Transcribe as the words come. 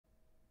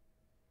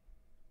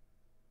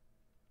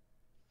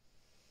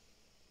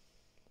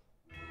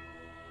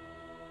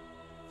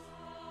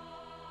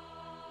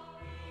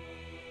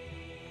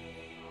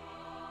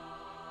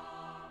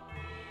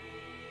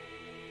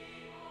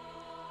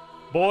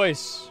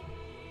Boys,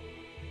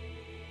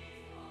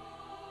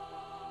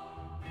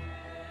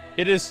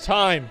 it is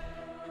time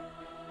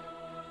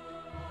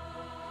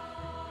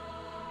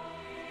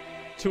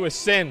to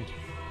ascend.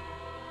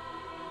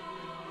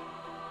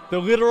 The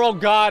literal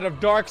god of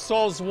Dark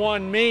Souls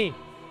 1, me.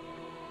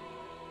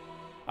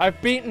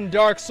 I've beaten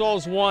Dark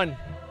Souls 1.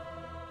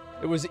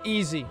 It was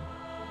easy.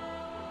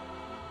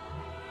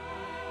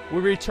 We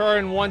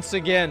return once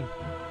again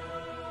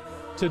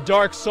to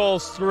Dark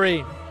Souls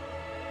 3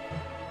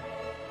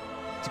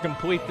 to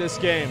complete this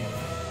game.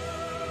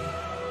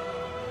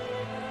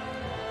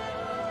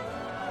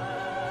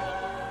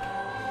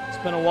 It's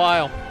been a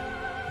while.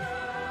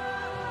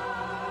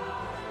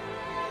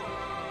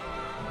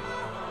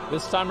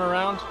 This time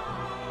around,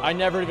 I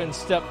never even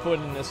stepped foot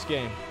in this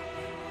game.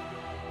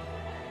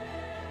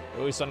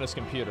 At least on this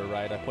computer,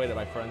 right? I played at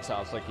my friend's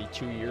house like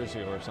 2 years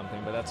ago or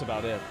something, but that's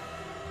about it.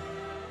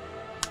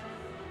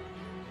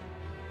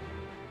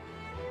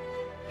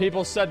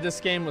 People said this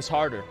game was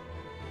harder.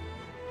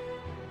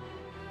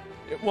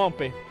 It won't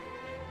be.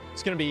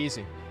 It's gonna be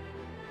easy.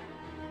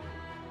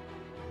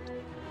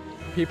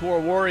 People were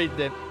worried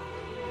that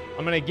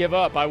I'm gonna give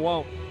up. I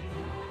won't.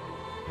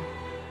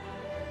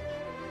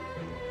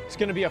 It's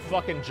gonna be a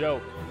fucking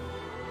joke.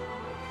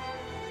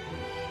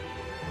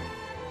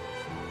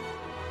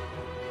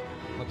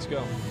 Let's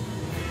go.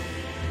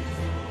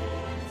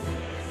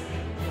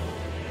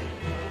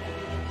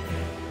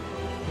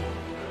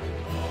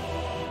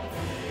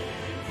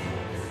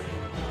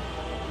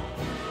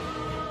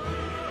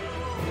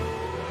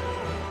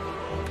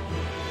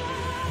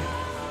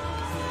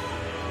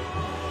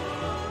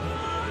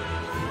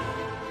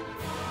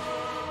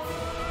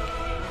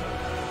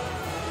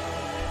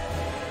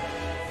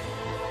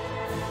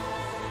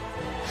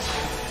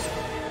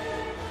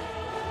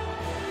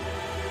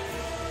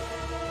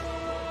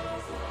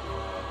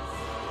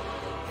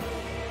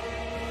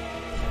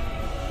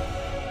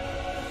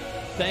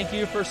 Thank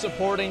you for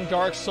supporting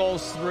Dark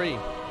Souls 3.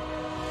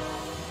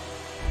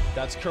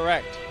 That's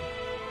correct.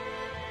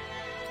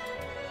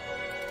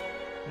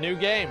 New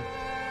game.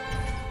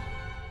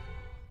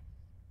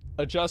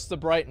 Adjust the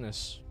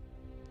brightness.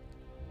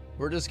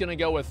 We're just gonna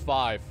go with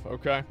 5,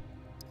 okay?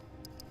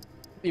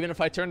 Even if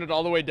I turn it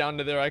all the way down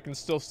to there, I can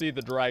still see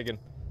the dragon.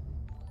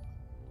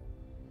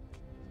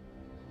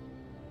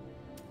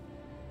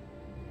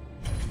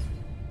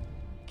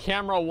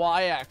 Camera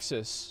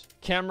Y-axis.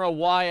 Camera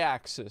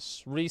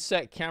Y-axis.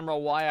 Reset camera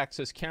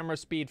Y-axis. Camera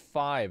speed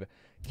 5.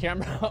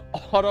 Camera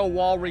auto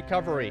wall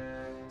recovery.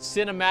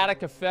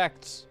 Cinematic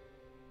effects.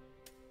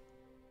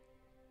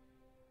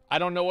 I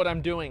don't know what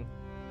I'm doing.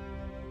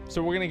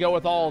 So we're gonna go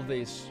with all of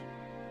these.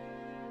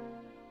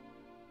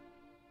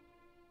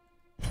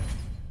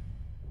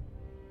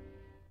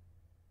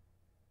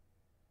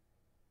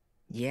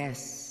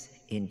 Yes,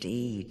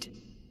 indeed.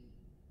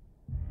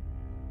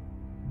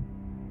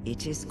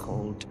 It is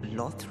called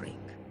Lothric,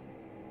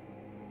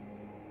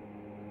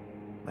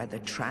 where the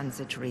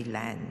transitory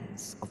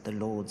lands of the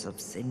Lords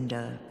of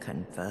Cinder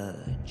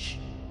converge.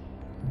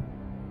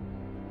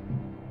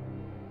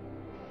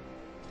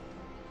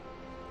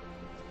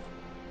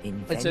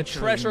 It's a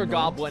treasure north,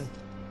 goblin.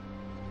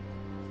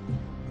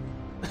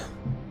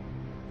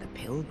 The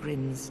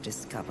pilgrims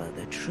discover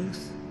the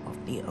truth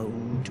of the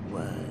old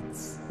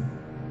words.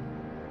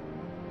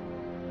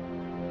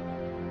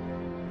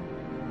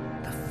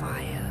 The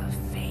fire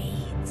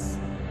fades.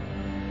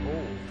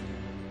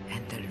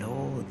 And the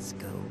lords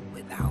go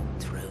without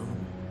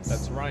thrones.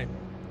 That's right.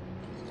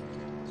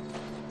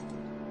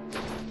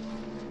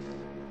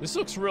 This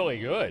looks really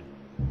good.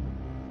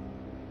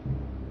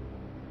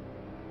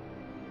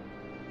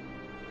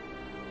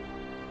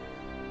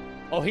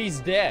 Oh, he's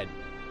dead.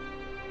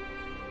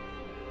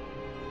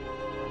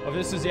 Oh,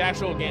 this is the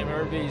actual game.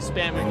 Everybody's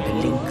spamming When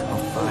me. the link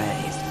of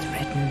fire is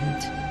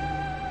threatened,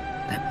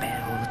 the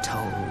bell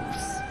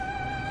tolls,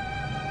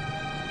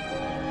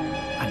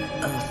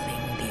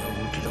 unearthing the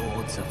old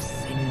lords of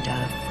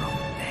Cinder from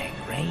their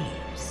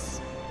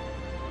graves.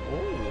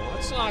 Oh,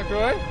 that's not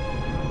good.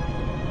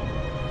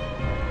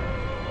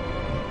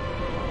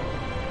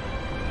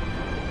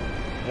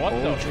 What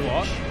the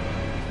fuck?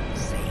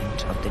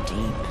 Saint of the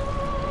Deep.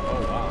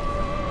 Oh, wow.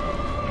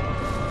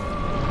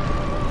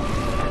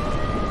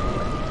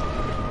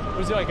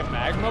 Was he like a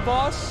magma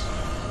boss?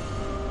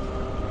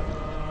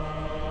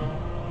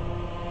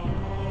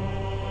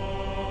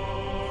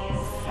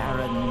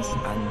 Farron's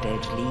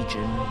Undead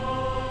Legion,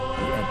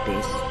 the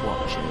Abyss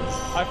Watchers.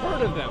 I've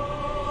heard of them.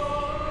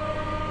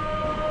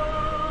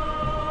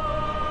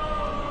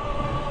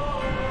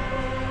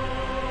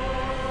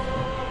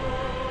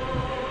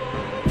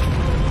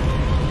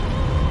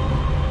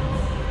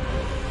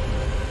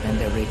 And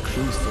the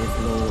reclusive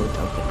lord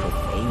of the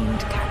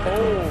profaned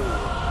capital.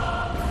 Oh.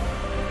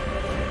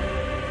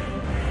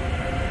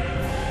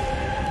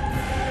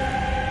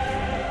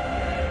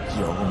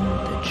 Yon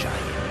the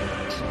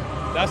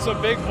Giant. That's a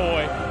big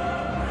boy.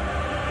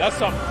 That's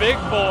a big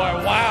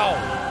boy. Wow.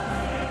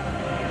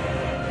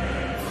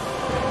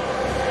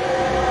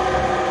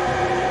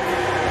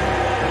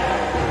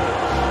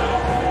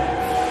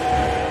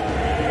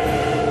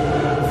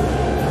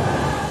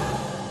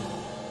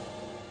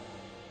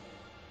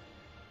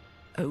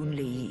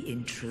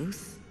 in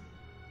truth,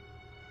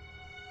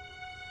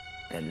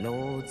 the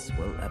lords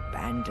will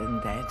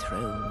abandon their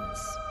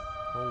thrones.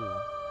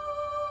 Oh.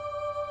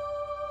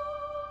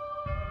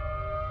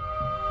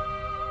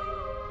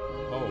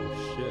 Oh,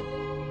 shit.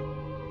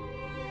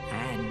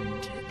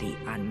 And the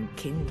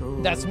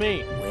unkindled That's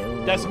me.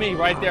 will That's me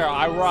right there.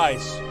 I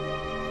rise.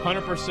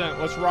 100%.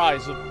 Let's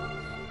rise.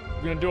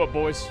 We're gonna do it,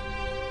 boys.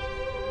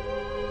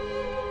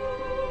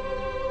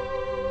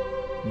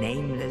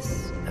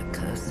 Nameless,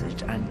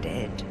 accursed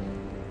undead,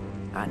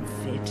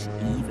 unfit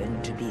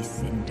even to be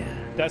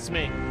cinder. That's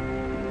me.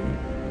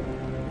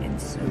 And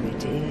so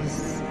it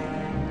is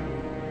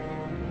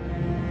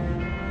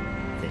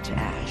that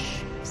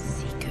ash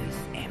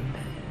seeketh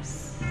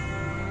embers.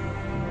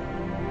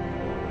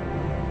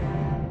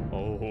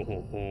 Oh ho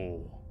ho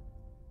ho.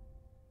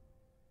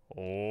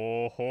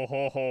 Oh ho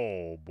ho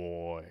ho,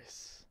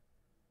 boys.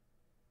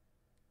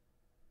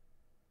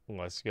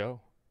 Let's go.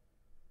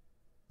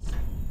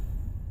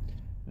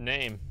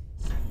 Name.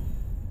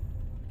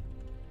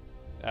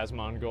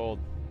 Asmongold.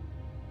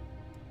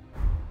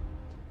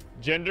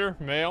 Gender,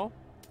 male.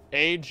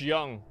 Age,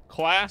 young.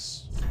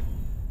 Class.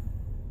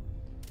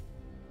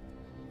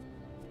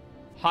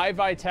 High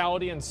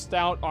vitality and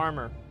stout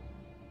armor.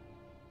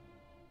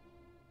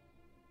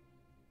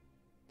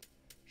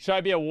 Should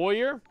I be a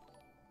warrior?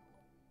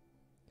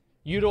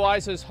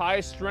 Utilizes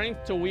high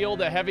strength to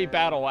wield a heavy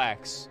battle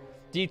axe.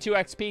 D2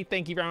 XP,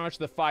 thank you very much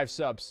for the 5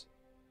 subs.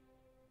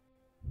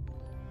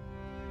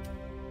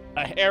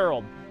 A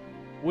herald.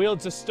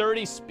 Wields a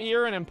sturdy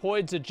spear and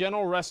employs a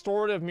gentle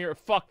restorative mirror.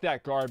 Fuck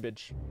that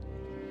garbage.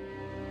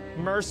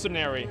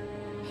 Mercenary.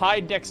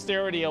 High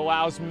dexterity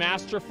allows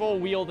masterful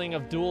wielding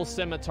of dual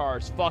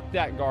scimitars. Fuck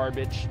that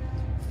garbage.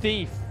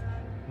 Thief.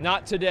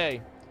 Not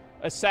today.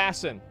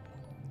 Assassin.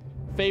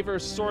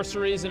 Favors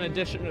sorceries in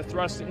addition to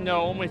thrusting.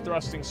 No, only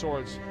thrusting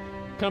swords.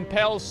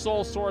 Compels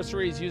soul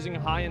sorceries using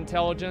high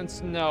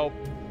intelligence. No.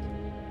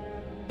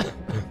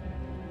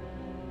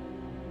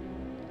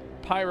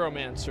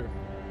 Pyromancer.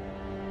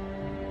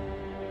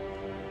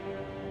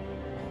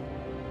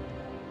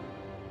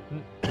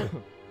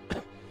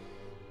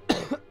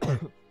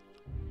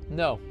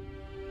 No.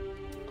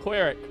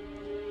 Cleric.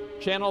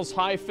 Channels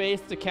high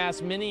faith to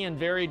cast many and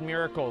varied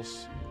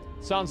miracles.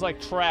 Sounds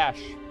like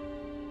trash.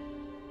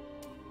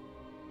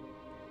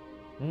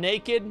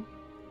 Naked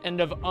and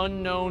of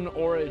unknown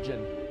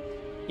origin.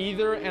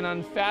 Either an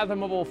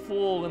unfathomable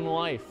fool in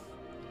life,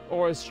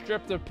 or is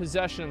stripped of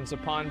possessions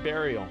upon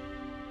burial.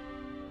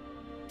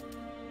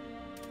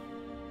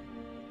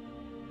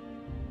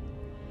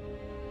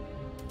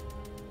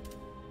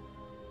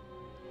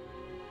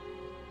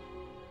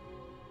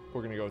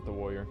 We're gonna go with the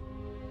warrior.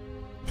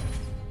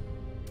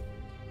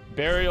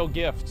 Burial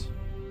gift.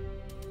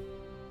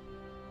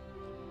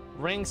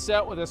 Ring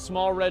set with a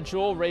small red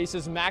jewel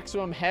raises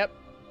maximum HEP.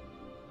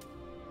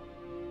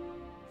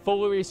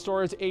 Fully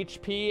restores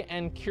HP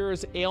and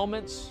cures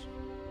ailments.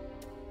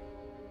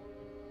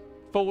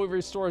 Fully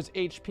restores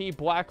HP.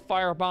 Black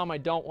firebomb. I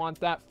don't want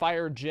that.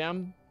 Fire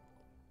gem.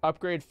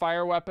 Upgrade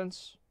fire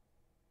weapons.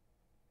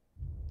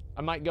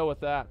 I might go with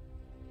that.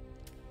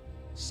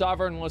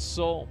 Sovereignless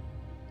soul.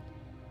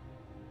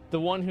 The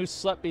one who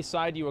slept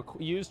beside you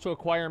used to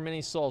acquire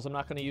many souls. I'm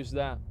not going to use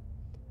that.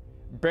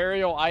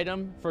 Burial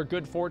item for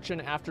good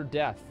fortune after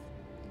death.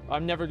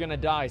 I'm never going to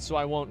die, so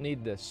I won't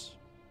need this.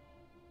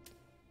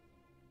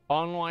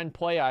 Online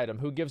play item.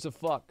 Who gives a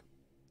fuck?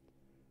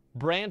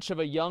 Branch of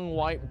a young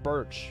white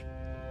birch.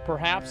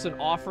 Perhaps an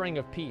offering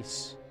of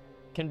peace.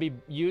 Can be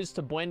used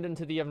to blend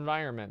into the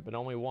environment, but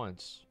only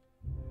once.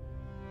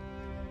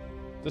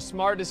 The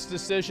smartest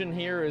decision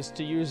here is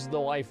to use the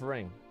life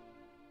ring.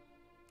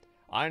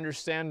 I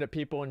understand that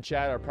people in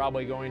chat are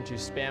probably going to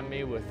spam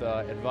me with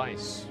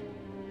advice.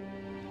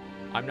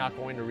 I'm not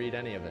going to read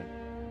any of it.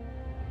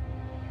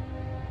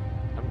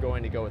 I'm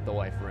going to go with the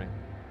life ring.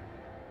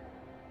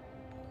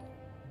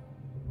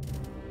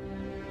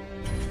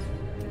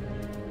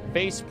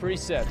 Base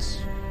presets.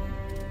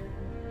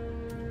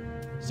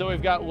 So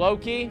we've got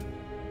Loki,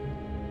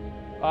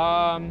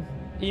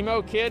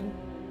 Emo Kid,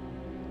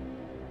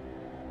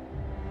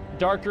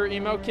 Darker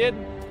Emo Kid,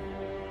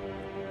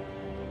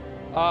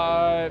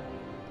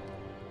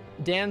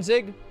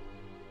 Danzig.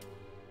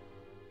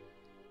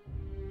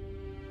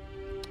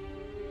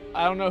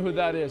 I don't know who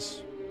that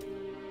is.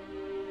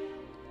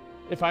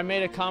 If I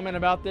made a comment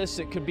about this,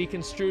 it could be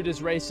construed as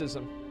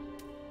racism.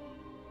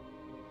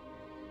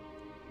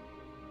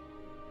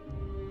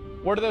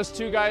 What are those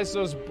two guys,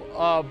 those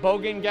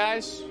Bogan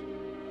guys?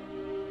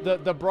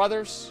 The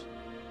brothers?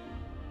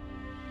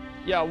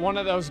 Yeah, one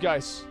of those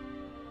guys.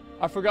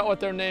 I forgot what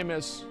their name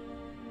is.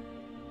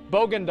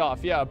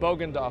 Bogendorf, yeah,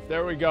 Bogendorf.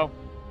 There we go.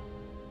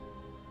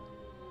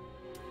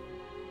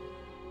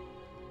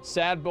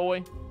 Sad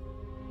Boy.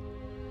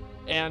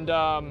 And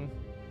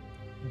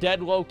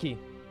Dead Loki.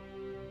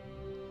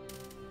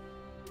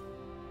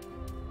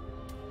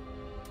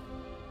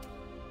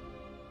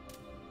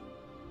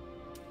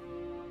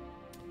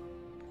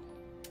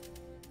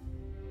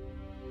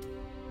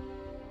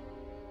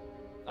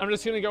 I'm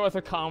just gonna go with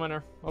a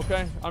commoner,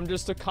 okay? I'm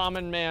just a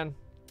common man.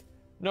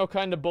 No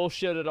kind of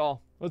bullshit at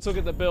all. Let's look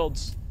at the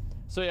builds.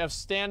 So you have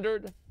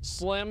standard,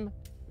 slim,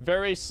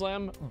 very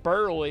slim,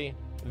 burly,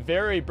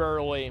 very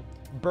burly,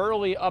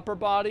 burly upper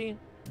body,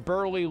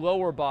 burly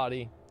lower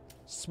body,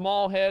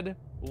 small head,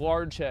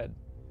 large head.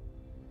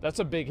 That's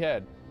a big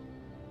head.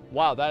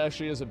 Wow, that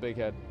actually is a big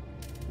head.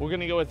 We're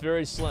gonna go with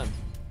very slim.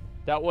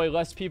 That way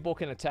less people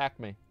can attack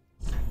me.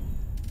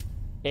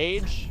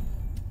 Age.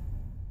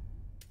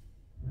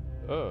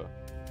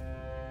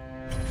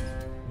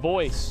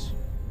 Voice.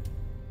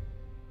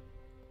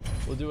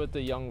 We'll do it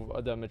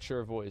the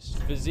mature voice.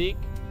 Physique.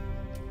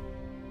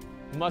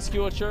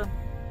 Musculature.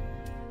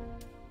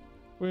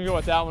 We're gonna go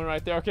with that one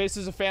right there. Okay, this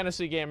is a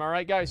fantasy game,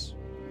 alright guys?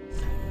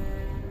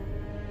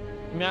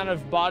 Amount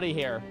of body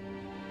hair.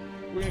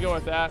 We're gonna go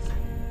with that.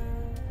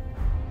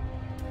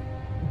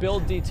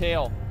 Build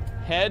detail.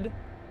 Head.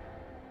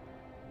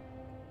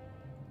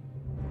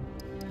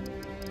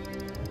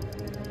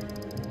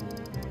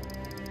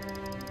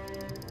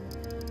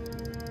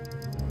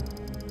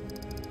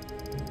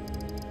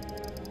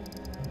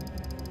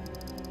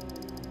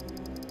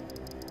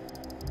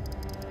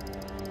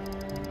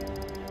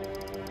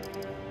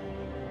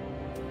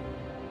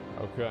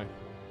 Okay.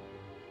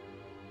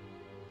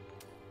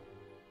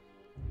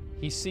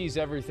 He sees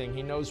everything.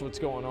 He knows what's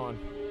going on.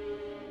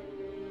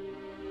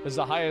 Has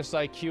the highest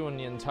IQ in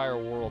the entire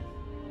world.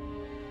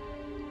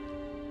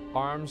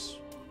 Arms.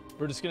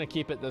 We're just gonna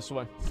keep it this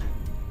way.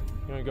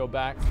 Gonna go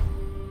back.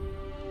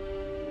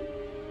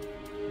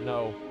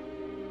 No.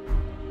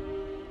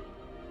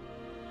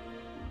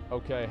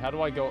 Okay, how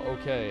do I go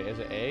okay? Is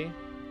it A?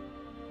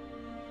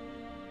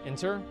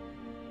 Enter?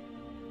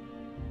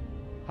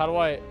 How do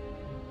I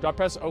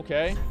press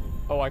okay?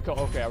 Oh,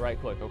 okay, I right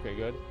click. Okay,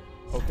 good.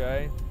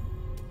 Okay.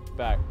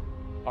 Back.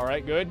 All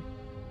right, good.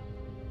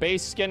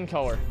 Base skin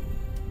color.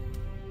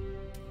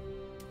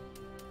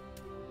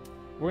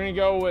 We're gonna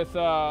go with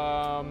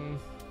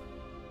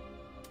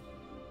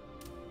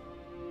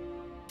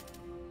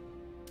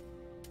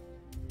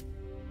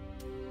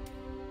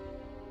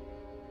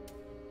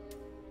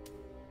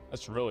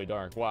that's really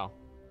dark. Wow.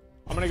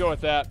 I'm gonna go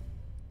with that.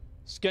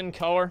 Skin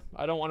color.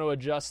 I don't want to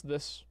adjust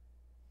this.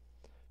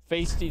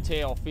 Face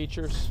detail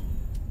features.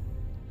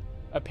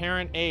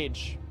 Apparent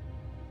age.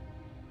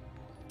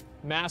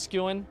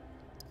 Masculine.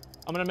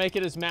 I'm gonna make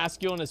it as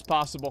masculine as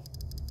possible.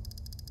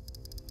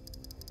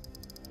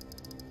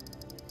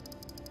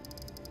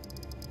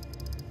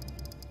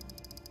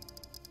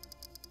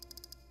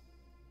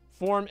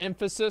 Form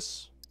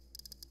emphasis.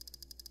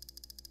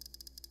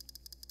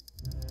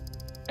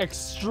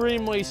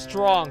 Extremely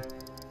strong.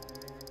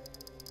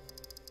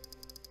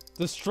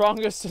 The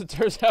strongest that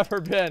there's ever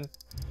been.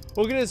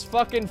 Look at his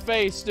fucking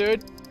face,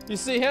 dude. You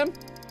see him?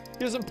 He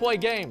doesn't play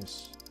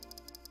games.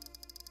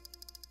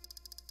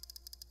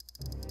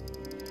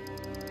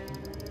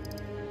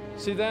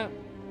 See that?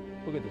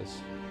 Look at this.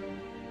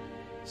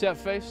 See that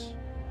face?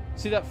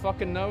 See that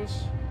fucking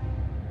nose?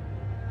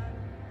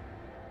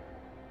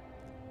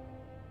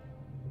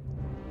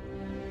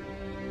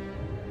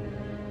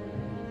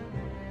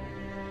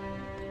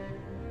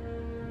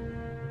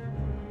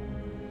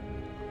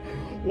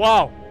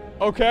 Wow.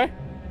 Okay.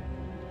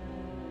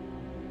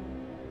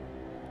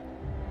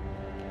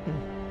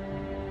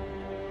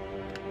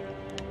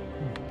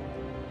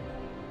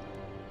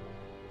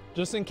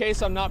 Just in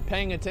case I'm not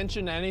paying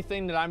attention to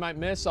anything that I might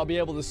miss, I'll be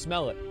able to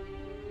smell it.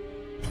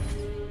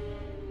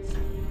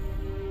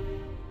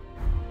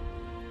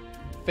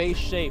 Face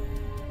shape.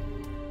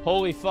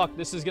 Holy fuck,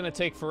 this is gonna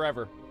take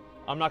forever.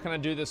 I'm not gonna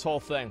do this whole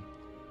thing.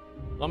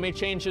 Let me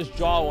change his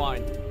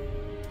jawline.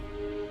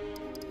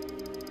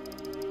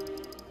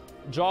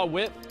 Jaw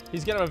width.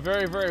 He's got a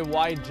very, very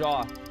wide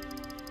jaw.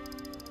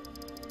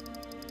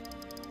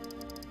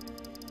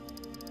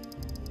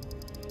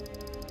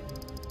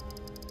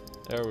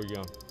 There we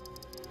go.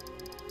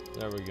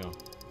 There we go.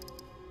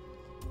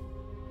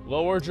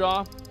 Lower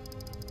jaw,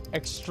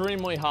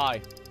 extremely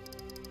high.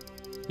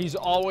 He's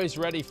always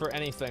ready for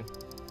anything.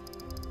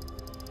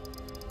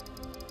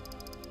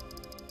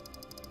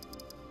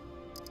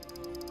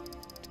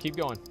 Keep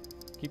going.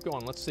 Keep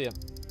going. Let's see it.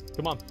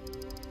 Come on.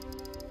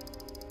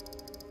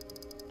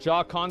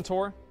 Jaw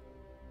contour.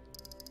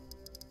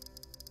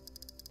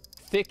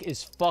 Thick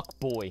as fuck,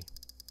 boy.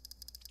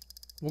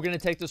 We're gonna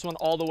take this one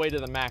all the way to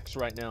the max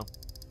right now.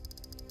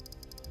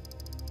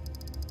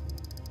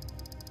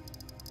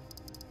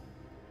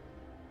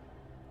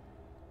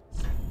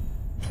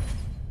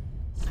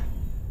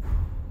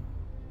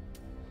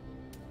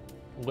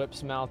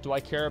 Lips, mouth. Do I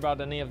care about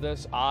any of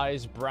this?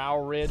 Eyes,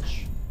 brow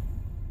ridge.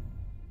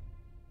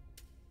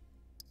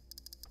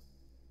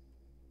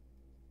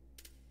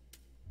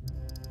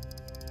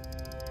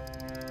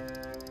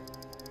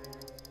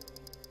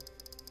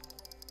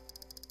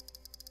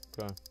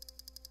 Okay.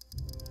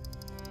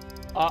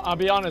 I'll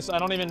be honest, I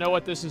don't even know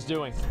what this is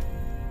doing.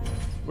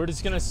 We're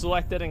just gonna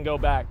select it and go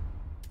back.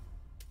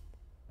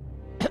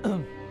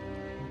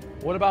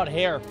 What about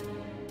hair?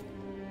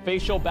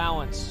 Facial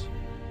balance.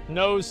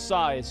 Nose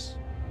size.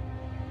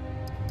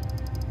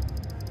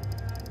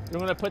 I'm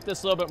gonna put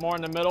this a little bit more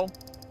in the middle.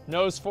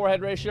 Nose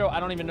forehead ratio,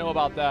 I don't even know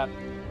about that.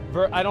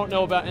 I don't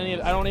know about any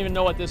of, I don't even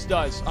know what this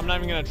does. I'm not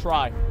even gonna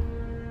try.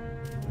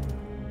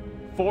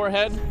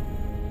 Forehead.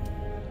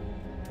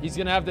 He's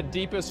gonna have the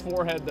deepest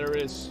forehead there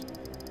is.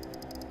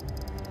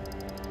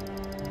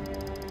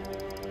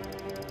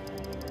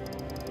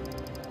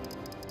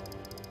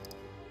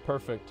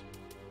 Perfect.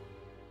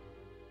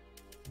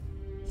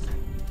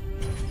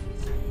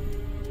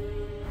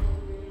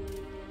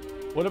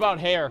 What about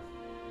hair?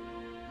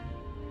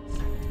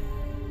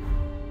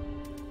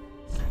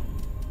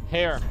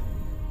 Hair.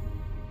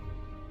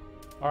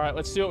 All right,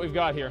 let's see what we've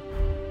got here.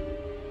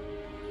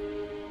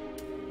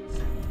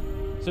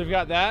 So we've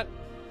got that.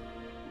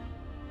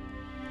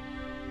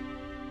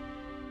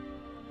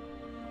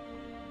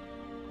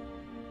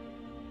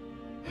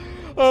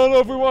 I don't know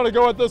if we want to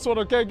go with this one,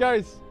 okay,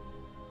 guys?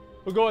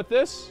 We'll go with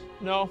this?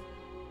 No.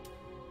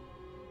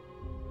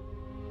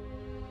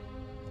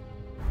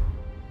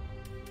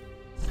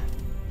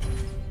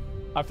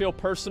 I feel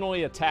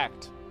personally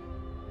attacked.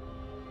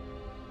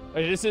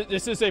 Like,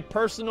 this is a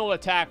personal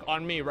attack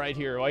on me right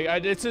here.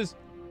 Like, this is...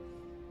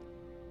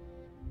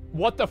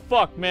 What the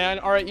fuck, man?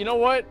 All right, you know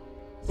what?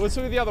 Let's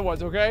look at the other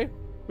ones, okay?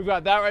 We've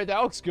got that right.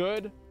 That looks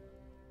good.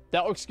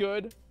 That looks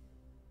good.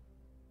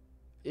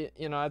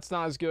 You know, that's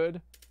not as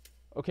good.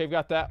 Okay, we've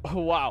got that.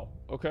 Oh, wow.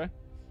 Okay.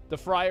 The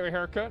Friar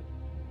haircut.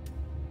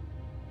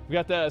 We've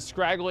got the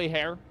scraggly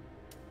hair.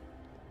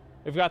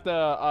 We've got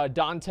the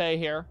Dante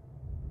hair.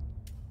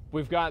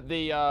 We've got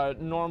the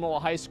normal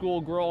high school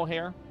girl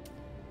hair.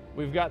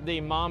 We've got the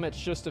mom, it's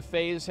just a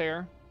phase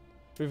hair.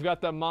 We've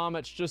got the mom,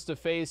 it's just a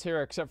phase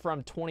hair, except for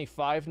I'm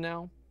 25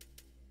 now.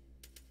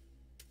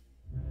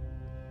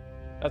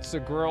 That's the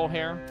girl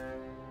hair.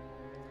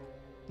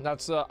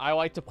 That's I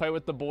like to play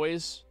with the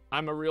boys.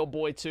 I'm a real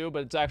boy too,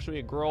 but it's actually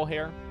a girl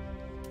hair.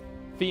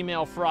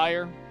 Female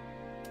Friar.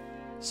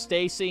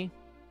 Stacy.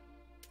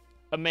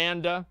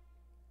 Amanda.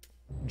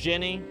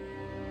 Jenny.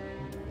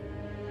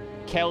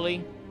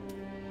 Kelly.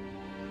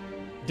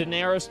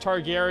 Daenerys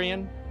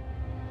Targaryen.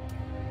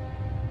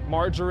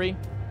 Marjorie.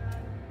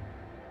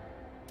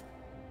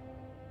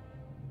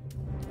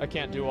 I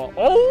can't do all.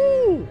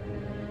 Oh!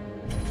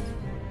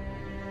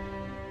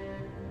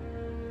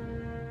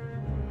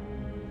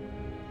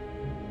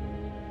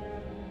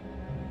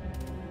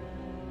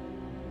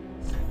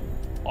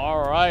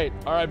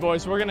 All right,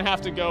 boys. We're gonna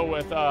have to go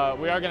with.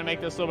 We are gonna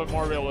make this a little bit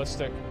more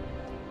realistic.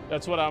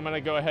 That's what I'm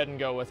gonna go ahead and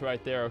go with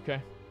right there.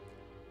 Okay.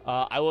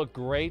 I look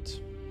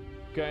great.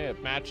 Okay,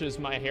 it matches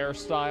my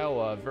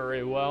hairstyle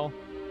very well,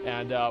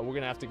 and we're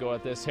gonna have to go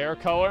with this hair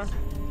color.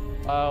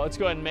 Let's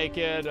go ahead and make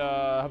it.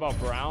 How about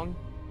brown?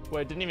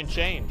 Wait, it didn't even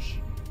change.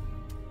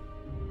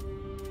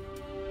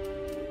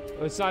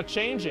 It's not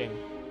changing.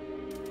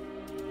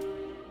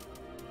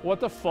 What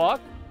the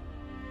fuck?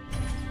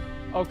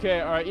 Okay,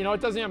 all right. You know, it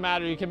doesn't even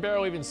matter. You can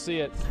barely even see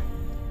it.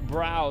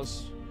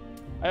 Brows.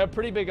 I have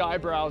pretty big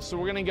eyebrows, so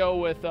we're gonna go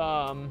with.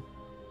 Let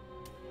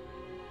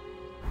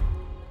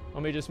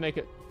me just make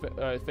it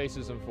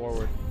faces them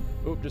forward.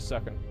 Oop, just a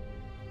second.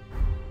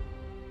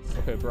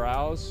 Okay,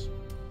 brows.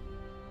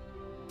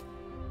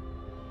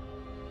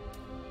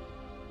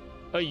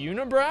 A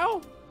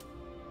unibrow?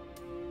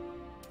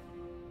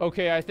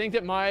 Okay, I think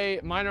that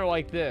mine are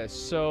like this.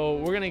 So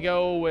we're gonna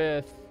go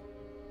with.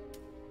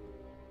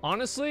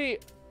 Honestly,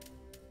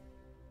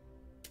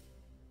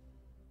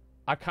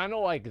 I kind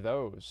of like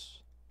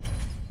those.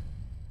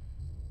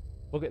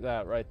 Look at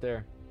that right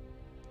there.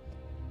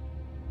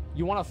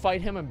 You want to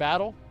fight him in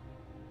battle?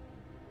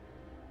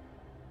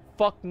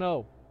 Fuck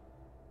no.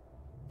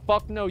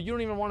 Fuck no. You don't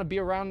even want to be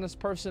around this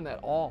person at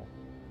all.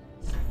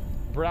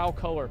 Brow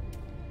color.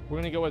 We're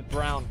going to go with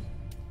brown.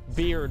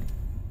 Beard.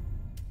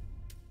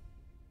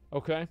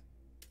 Okay.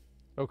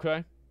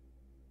 Okay.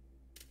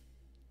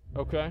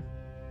 Okay.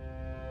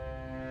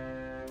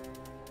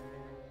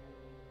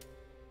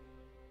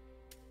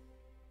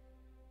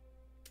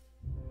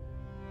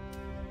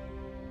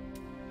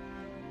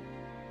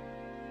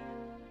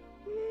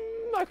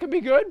 That could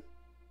be good.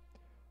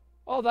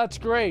 Oh, that's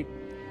great.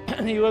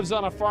 He lives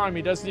on a farm.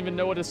 He doesn't even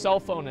know what his cell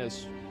phone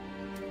is.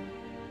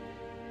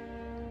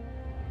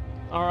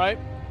 All right.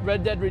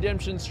 Red Dead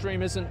Redemption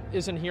stream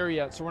isn't here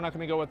yet, so we're not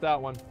going to go with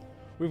that one.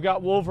 We've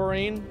got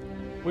Wolverine.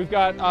 We've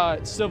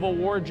got Civil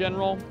War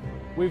General.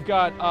 We've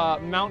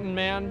got Mountain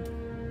Man.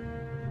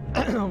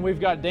 We've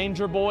got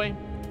Danger Boy.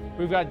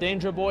 We've got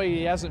Danger Boy.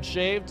 He hasn't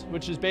shaved,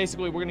 which is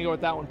basically, we're going to go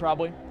with that one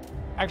probably.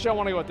 Actually, I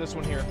want to go with this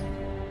one here.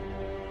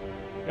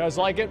 You guys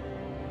like it?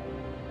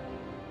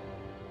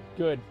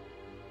 Good.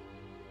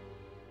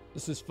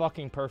 This is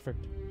fucking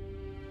perfect.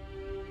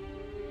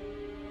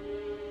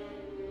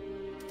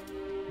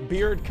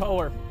 Beard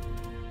color.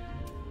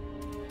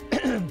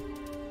 I'm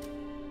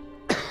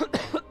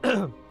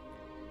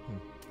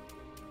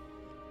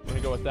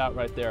gonna go with that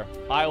right there.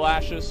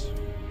 Eyelashes.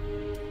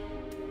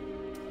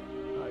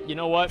 You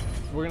know what?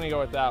 We're gonna go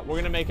with that. We're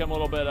gonna make him a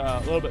little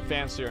bit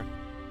fancier.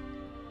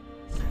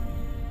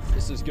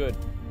 This is good.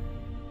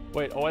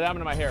 Wait, oh, what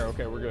happened to my hair?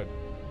 Okay, we're good.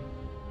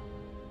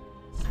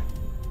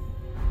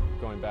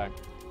 Going back.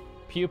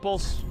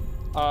 Pupils.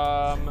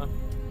 I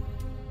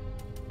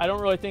I don't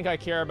really think I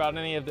care about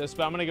any of this,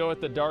 but I'm gonna go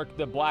with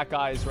the black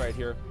eyes right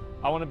here.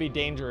 I want to be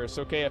dangerous,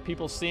 okay? If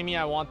people see me,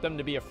 I want them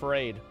to be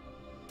afraid.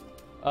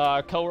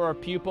 Color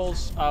of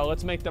pupils,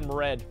 let's make them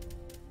red.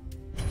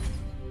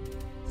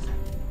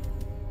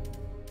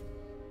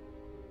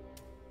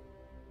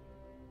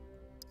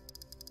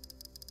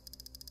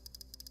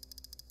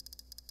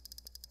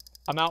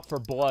 I'm out for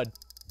blood.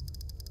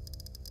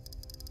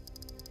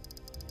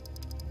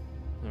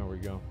 There we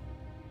go.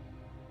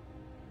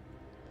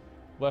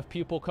 Left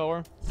pupil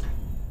color.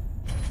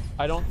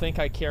 I don't think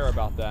I care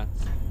about that.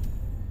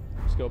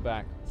 Let's go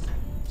back.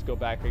 Let's go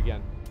back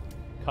again.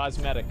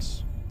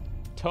 Cosmetics.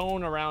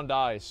 Tone around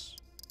eyes.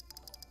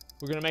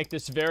 We're gonna make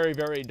this very,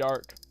 very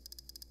dark.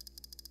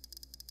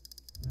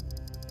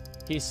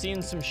 He's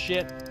seen some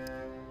shit.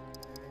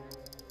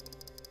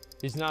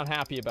 He's not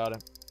happy about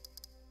it.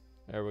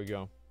 There we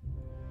go.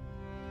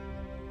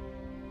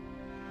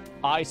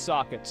 Eye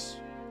sockets.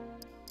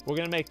 We're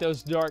gonna make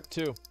those dark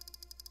too.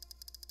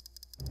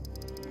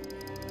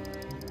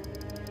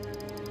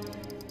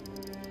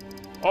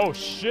 Oh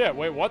shit!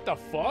 Wait, what the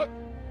fuck?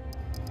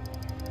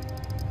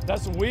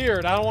 That's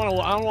weird. I don't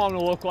want to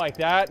look like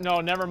that.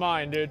 No, never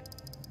mind, dude.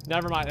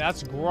 Never mind.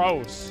 That's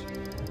gross.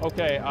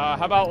 Okay. How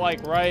about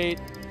like right?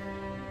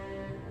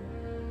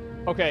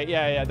 Okay.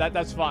 Yeah.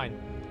 That's fine.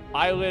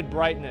 Eyelid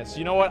brightness.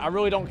 You know what? I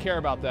really don't care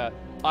about that.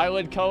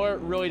 Eyelid color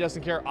really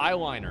doesn't care.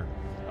 Eyeliner.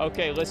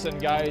 Okay. Listen,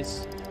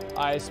 guys.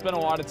 I spent a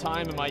lot of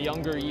time in my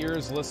younger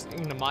years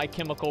listening to My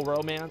Chemical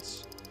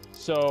Romance,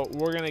 so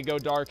we're gonna go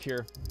dark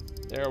here.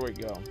 There we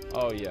go.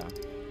 Oh yeah.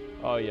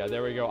 Oh yeah,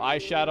 there we go.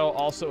 Eyeshadow,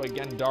 also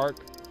again dark.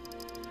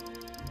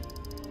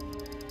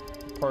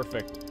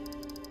 Perfect.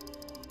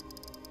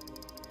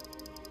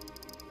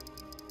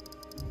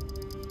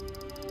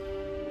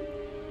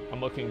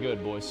 I'm looking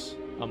good, boys.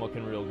 I'm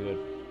looking real good.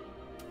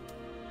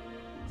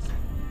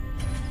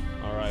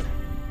 Alright.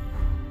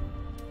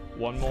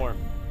 One more.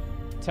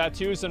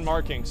 Tattoos and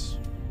markings.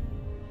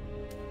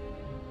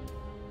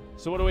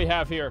 So what do we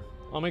have here?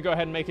 Let me go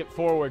ahead and make it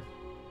forward.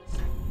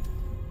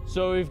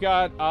 So we've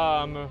got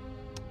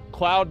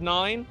Cloud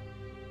 9.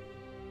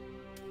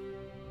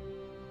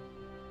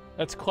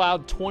 That's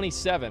Cloud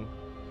 27.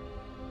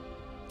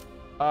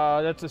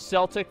 That's a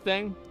Celtic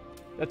thing.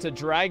 That's a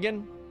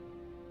dragon.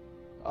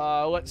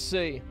 Let's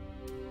see.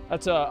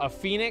 That's a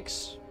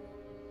phoenix.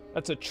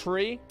 That's a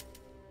tree.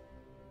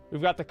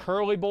 We've got the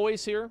curly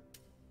boys here.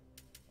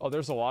 Oh,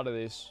 there's a lot of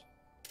these.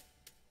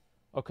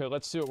 Okay,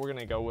 let's see what we're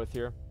gonna go with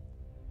here.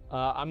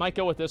 I might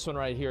go with this one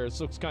right here. This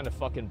looks kind of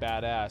fucking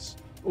badass.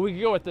 We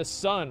could go with the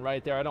sun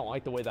right there. I don't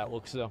like the way that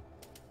looks though.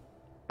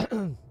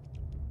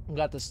 We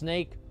got the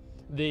snake,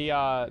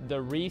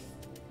 the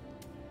wreath,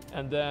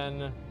 and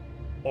then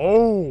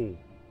oh.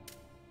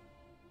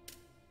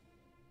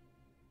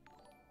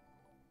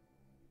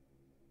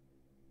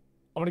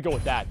 I'm gonna go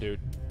with that, dude.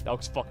 That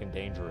looks fucking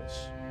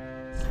dangerous.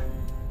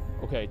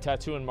 Okay,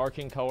 tattoo and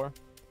marking color.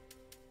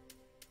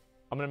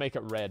 I'm gonna make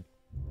it red.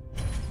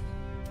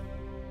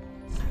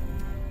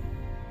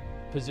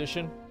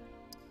 Position.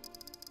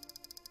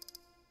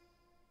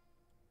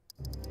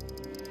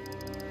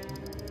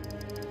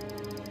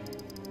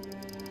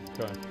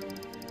 Okay.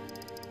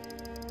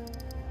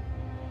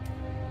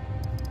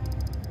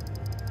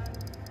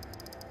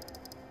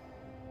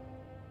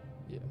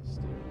 Yes,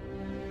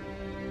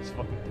 dude. It's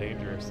fucking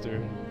dangerous,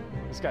 dude.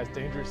 This guy's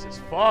dangerous as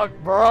fuck,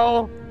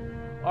 bro.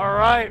 All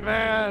right,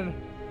 man.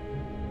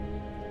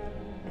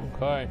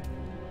 Okay.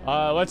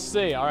 Let's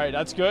see. All right,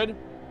 that's good.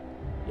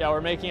 Yeah,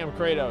 we're making him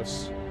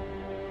Kratos.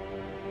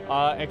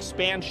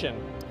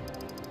 Expansion.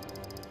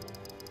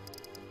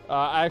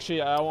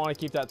 Actually, I want to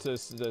keep that to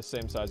the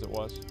same size it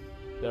was.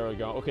 There we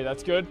go. Okay,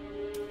 that's good.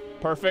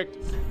 Perfect.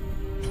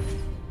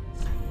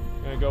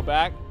 I'm gonna go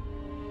back.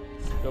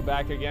 Go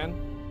back again.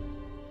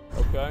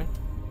 Okay.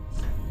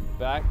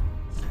 Back.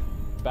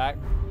 Back.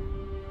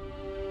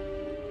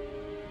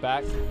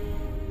 Back.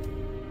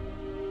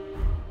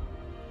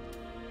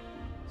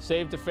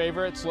 Save to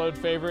favorites, load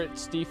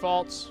favorites,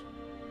 defaults.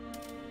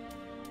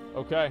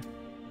 Okay.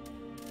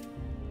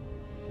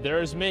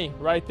 There's me,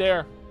 right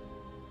there.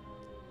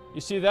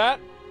 You see that?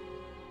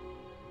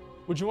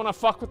 Would you want to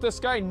fuck with this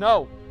guy?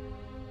 No.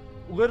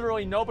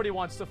 Literally nobody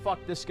wants to fuck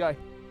this guy.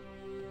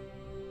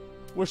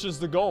 Which is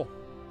the goal.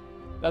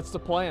 That's the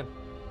plan.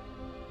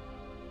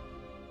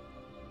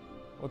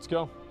 Let's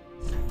go.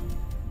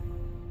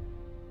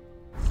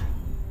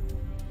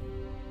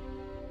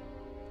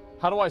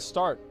 How do I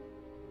start?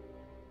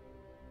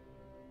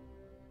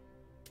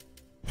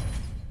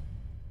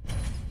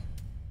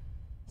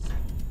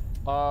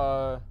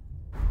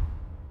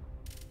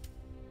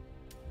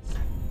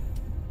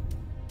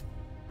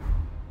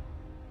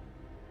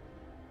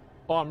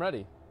 Oh, I'm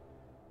ready.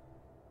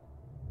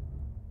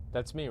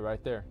 That's me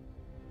right there.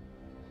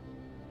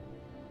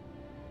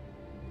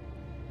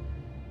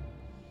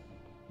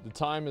 The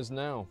time is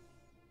now.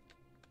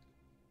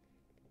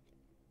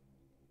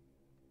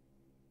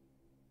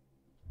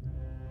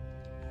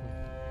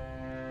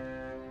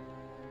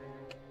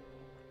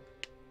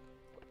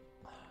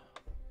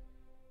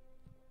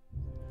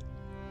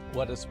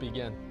 Let us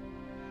begin.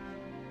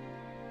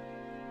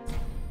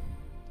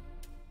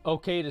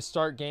 Okay to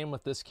start game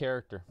with this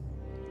character.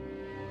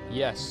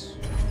 Yes.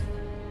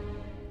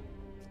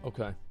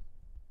 Okay.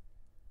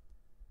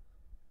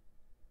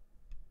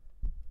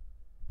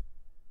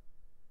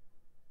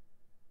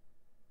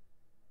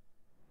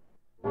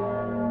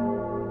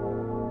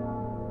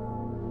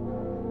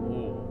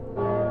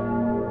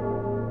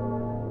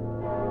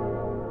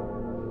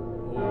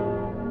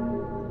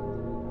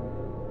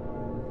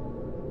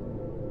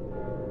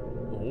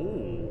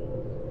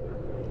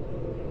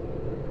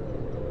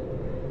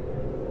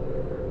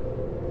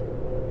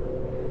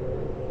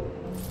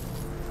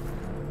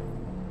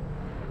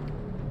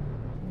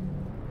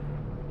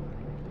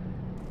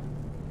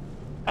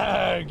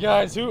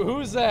 Guys,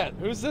 who's that?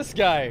 Who's this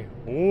guy?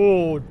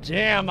 Oh,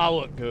 damn, I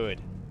look good.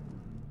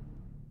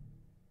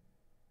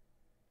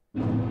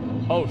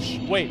 Oh,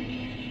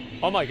 wait.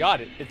 Oh my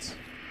god, it's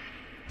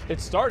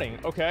starting.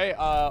 Okay,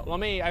 let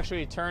me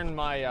actually turn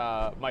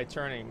my my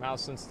turning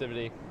mouse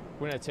sensitivity.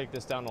 We're gonna take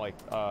this down to like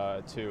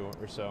 2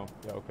 or so.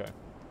 Yeah, okay.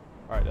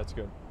 All right, that's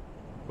good.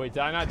 Wait,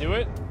 did I not do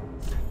it?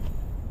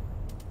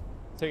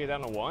 Take it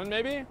down to 1,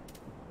 maybe?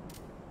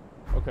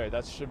 Okay,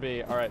 that should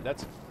be all right.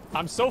 That's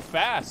I'm so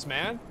fast,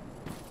 man.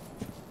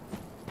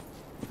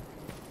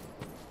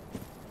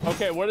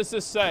 Okay, what does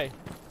this say?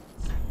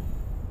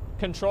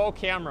 Control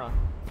camera.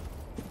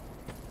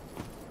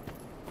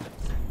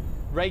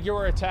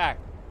 Regular attack.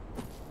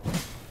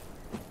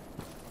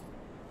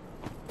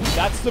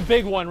 That's the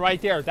big one right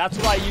there. That's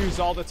what I use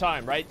all the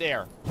time, right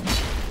there.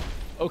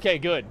 Okay,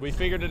 good. We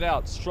figured it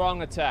out.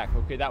 Strong attack.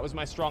 Okay, that was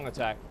my strong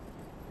attack.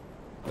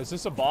 Is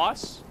this a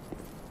boss?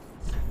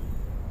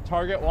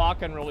 Target,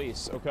 lock, and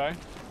release. Okay.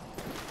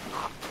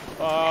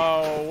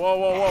 Oh, whoa,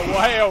 whoa,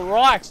 whoa. Hey,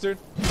 relax, dude.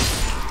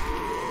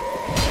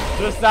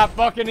 Just that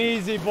fucking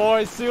easy,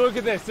 boys. See, look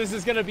at this. This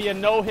is going to be a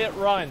no-hit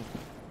run.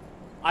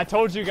 I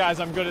told you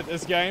guys I'm good at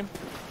this game.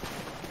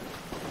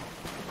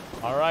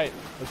 All right.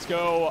 Let's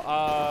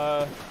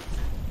go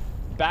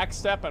back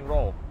step and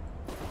roll.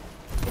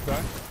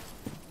 Okay.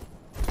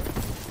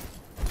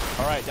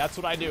 All right. That's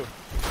what I do.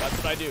 That's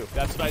what I do.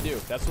 That's what I do.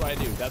 That's what I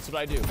do. That's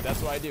what I do.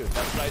 That's what I do.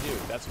 That's what I do.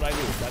 That's what I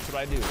do. That's what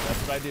I do.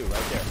 That's what I do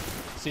right there.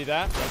 See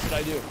that? That's what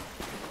I do.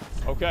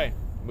 Okay.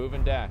 Move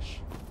and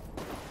dash.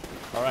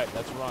 All right.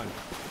 Let's run.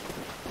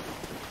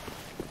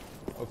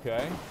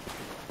 Okay.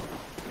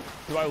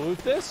 Do I loot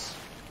this?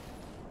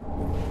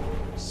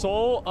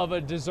 Soul of a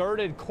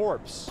deserted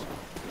corpse.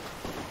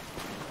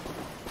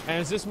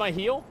 And is this my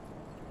heal?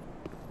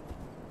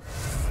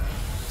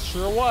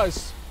 Sure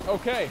was.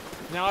 Okay.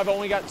 Now I've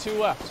only got 2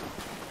 left.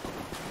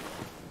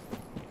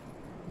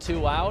 Too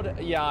loud?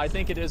 Yeah, I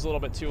think it is a little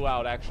bit too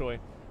loud, actually.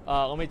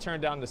 Let me turn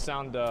down the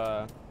sound.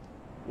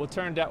 We'll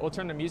turn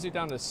the music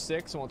down to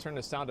 6, and we'll turn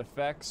the sound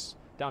effects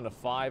down to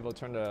 5. We'll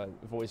turn the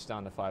voice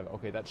down to 5.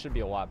 Okay, that should be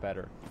a lot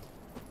better.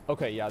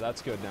 Okay, yeah,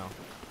 that's good now.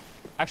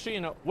 Actually,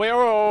 you know,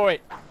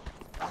 wait.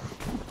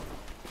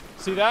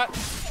 See that?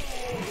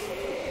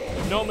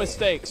 No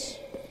mistakes.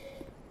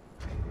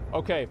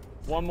 Okay,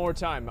 one more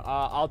time.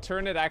 I'll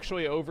turn it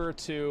actually over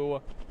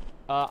to,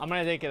 I'm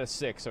gonna take it a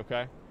 6,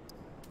 okay?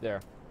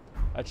 There.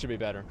 That should be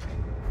better.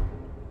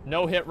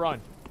 No hit run.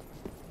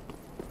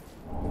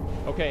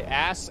 Okay,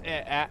 ass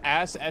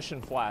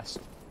Eschenflast.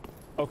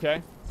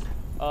 Okay.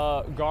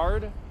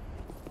 Guard.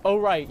 Oh,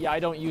 right. Yeah, I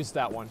don't use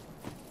that one.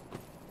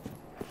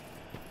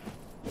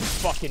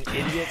 Fucking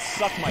idiot.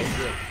 Suck my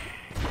dick.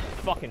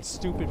 Fucking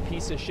stupid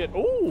piece of shit.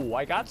 Ooh,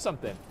 I got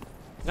something.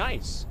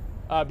 Nice.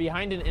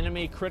 Behind an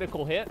enemy,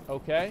 critical hit.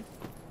 Okay.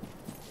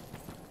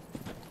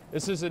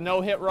 This is a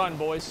no-hit run,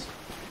 boys.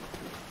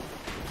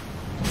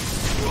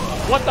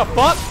 What the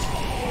fuck?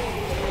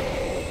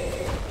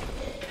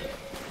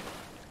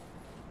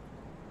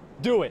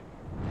 Do it.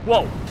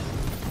 Whoa.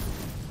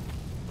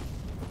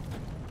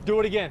 Do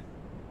it again.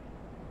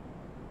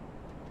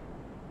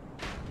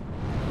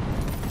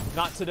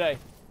 Not today.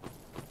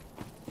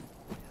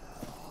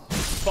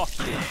 Fuck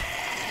you.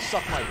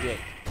 Suck my dick.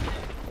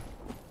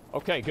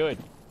 Okay, good.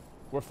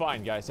 We're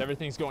fine, guys.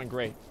 Everything's going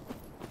great.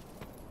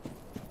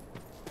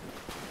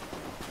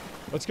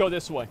 Let's go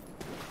this way.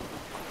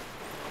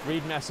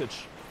 Read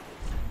message.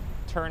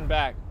 Turn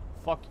back.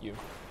 Fuck you.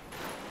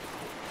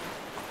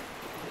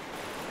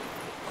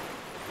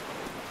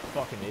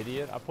 Fucking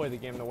idiot. I play the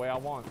game the way I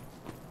want.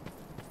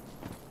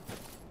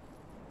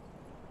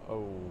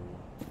 Oh.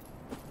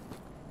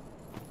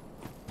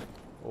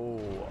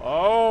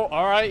 Oh,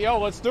 alright, yo,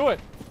 let's do it.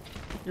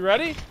 You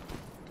ready?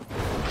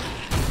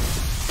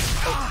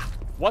 Oh,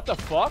 what the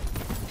fuck?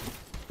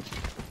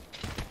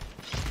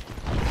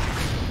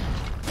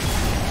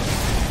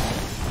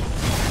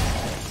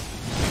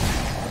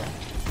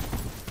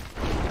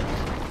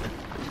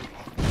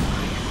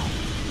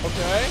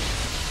 Okay.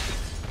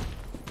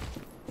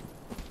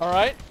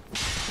 Alright.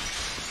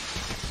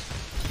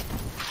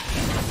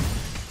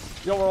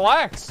 Yo,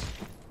 relax.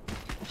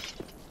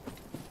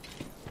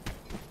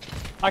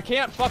 I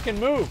can't fucking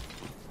move.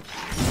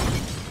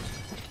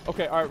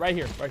 Okay, alright, right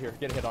here.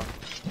 Get a hit on.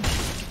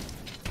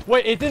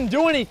 Wait, it didn't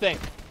do anything.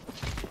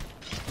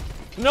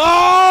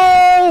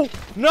 No!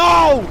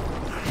 No!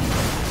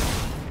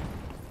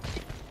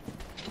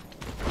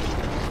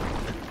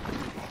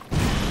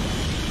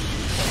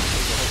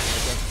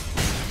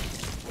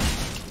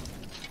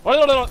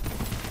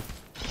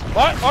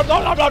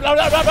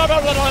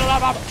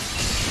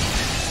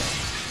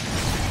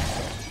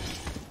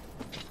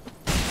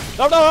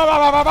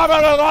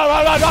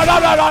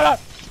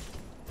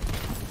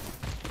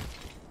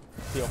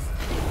 Heal.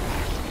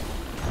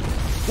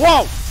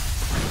 Whoa!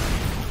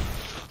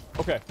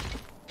 Okay.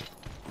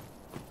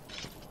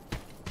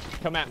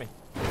 Come at me.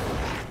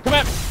 Come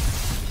at me!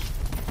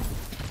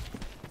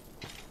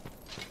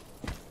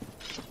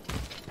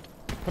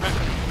 Come at me.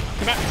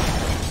 Come at me.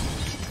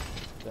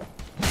 There.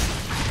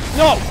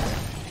 No!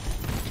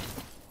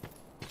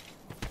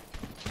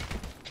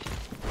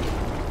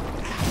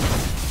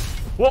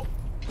 Whoa!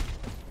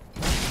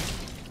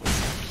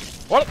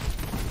 What?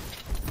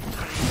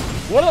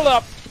 What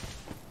up?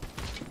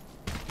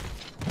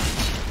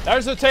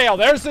 There's the tail.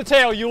 There's the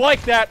tail. You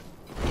like that?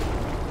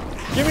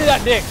 Give me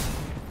that dick.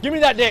 Give me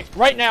that dick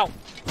right now.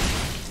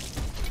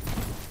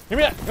 Give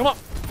me that. Come on.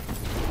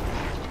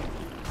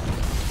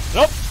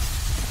 Nope.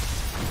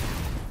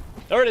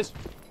 There it is.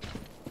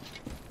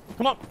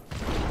 Come on.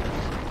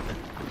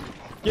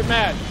 Get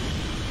mad.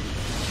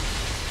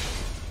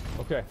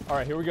 Okay. All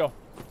right. Here we go.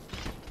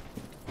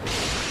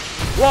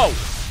 Whoa.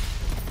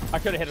 I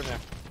could have hit him there.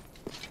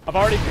 I've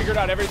already figured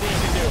out everything you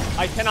can do.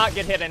 I cannot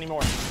get hit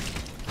anymore.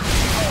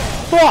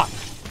 Fuck!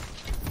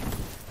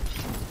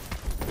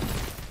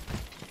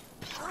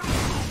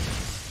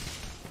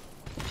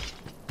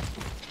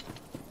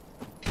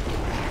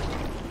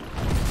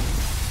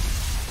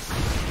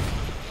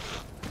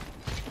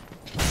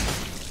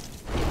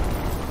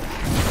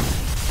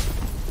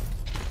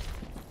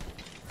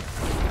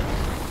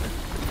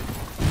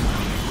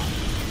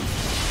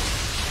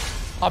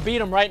 I'll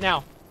beat him right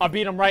now. I'll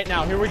beat him right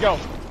now. Here we go.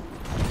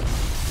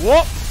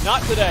 Whoop!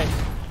 Not today.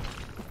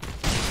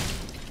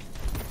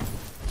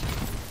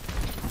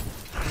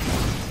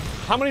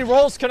 How many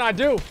rolls can I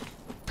do?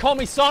 Call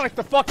me Sonic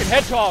the fucking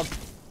Hedgehog.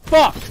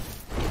 Fuck!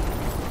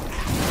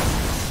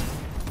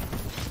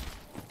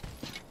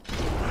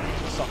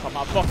 Suck on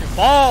my fucking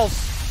balls.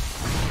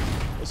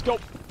 Let's go.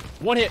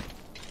 One hit.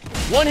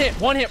 One hit.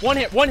 One hit. One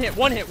hit. One hit.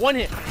 One hit. One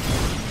hit.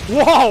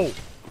 Whoa!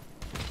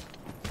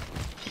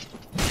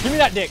 Give me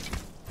that dick.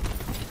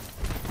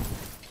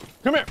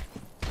 Come here.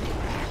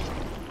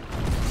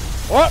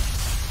 What?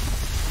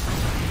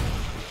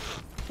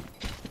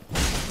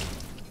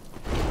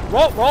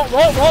 Roll, roll,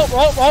 roll, roll,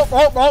 roll, roll,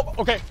 roll, roll.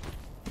 Okay.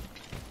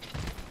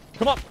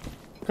 Come on.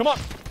 Come on.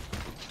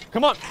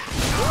 Come on.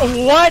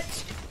 What?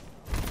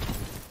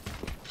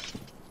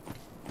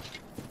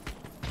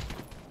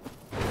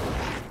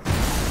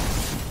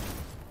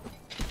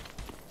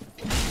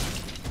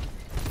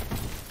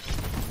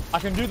 I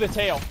can do the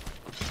tail.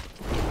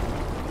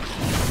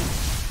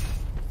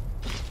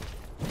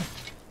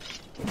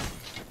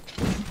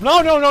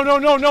 No, no, no, no,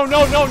 no, no,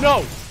 no, no,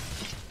 no.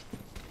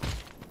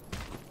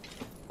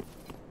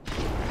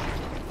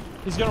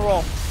 He's gonna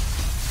roll.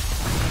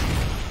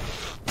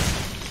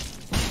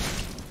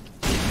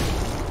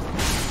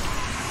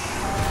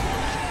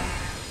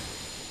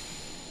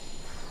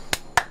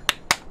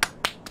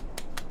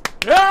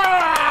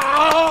 Yeah!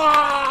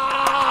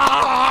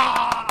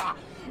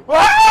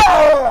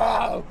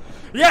 Oh!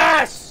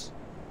 Yes!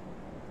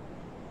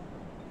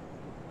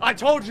 I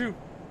told you.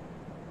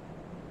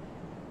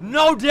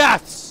 No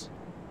deaths!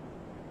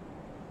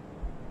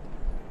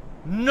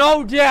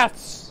 No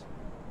deaths!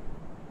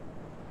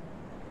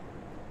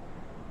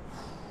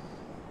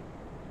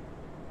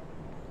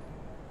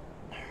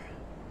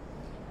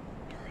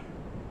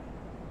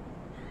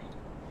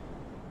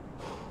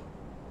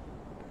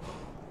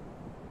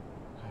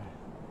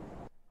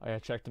 I gotta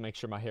check to make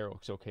sure my hair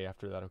looks okay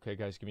after that. Okay,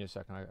 guys, give me a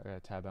second. I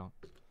gotta tab out.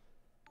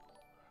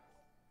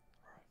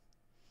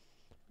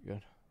 Good?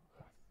 Okay,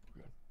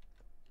 good.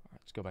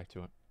 Alright, let's go back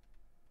to it.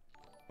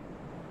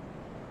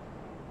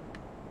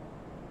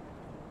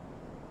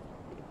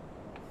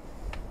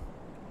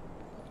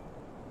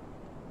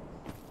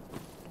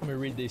 Let me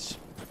read these.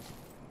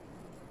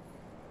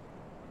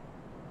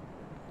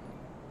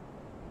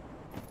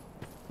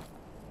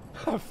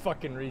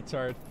 Fucking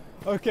retard.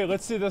 Okay,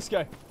 let's see this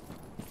guy.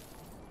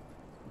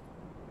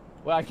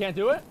 Well, I can't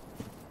do it?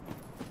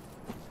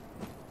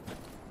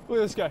 Look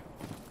at this guy.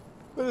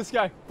 Look at this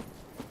guy.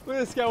 Look at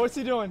this guy. What's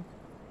he doing?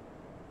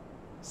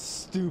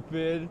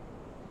 Stupid.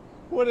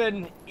 What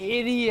an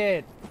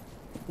idiot.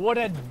 What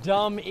a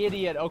dumb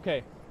idiot.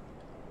 Okay.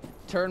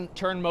 Turn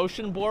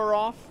motion blur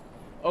off.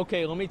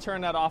 Okay, let me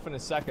turn that off in a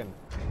second.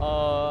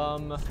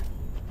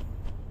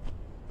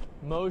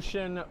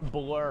 Motion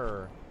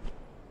blur.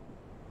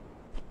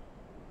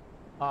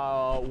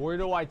 Where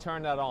do I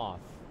turn that off?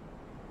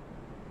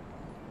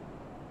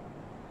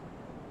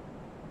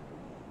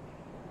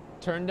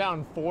 Turn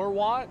down 4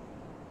 watt.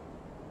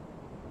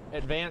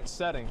 Advanced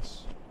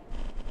settings.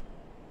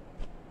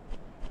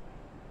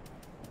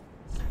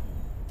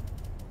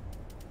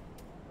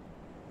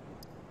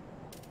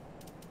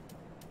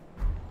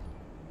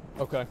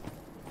 Okay.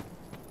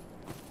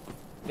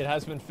 It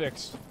has been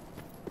fixed.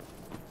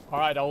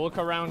 Alright, I'll look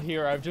around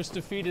here. I've just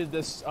defeated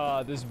this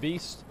this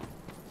beast,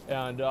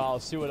 and I'll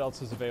see what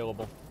else is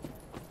available.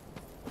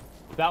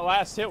 That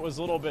last hit was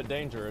a little bit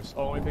dangerous.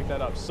 Oh, let me pick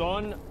that up.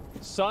 Son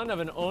of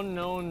an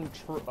unknown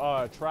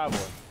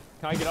traveler.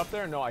 Can I get up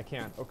there? No, I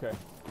can't. Okay.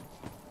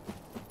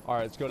 All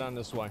right, let's go down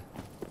this way.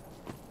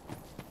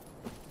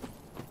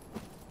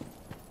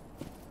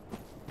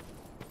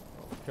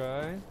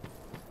 Okay.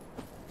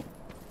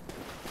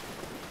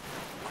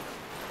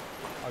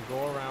 I'll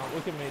go around.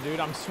 Look at me, dude.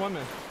 I'm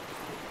swimming.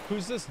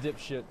 Who's this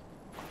dipshit?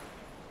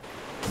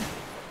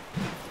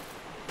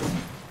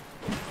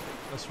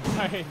 That's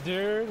right,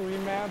 dude. We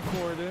mad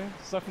for, dude.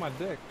 Suck my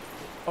dick.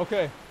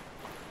 Okay.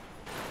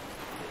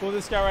 Pull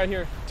this guy right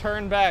here.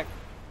 Turn back.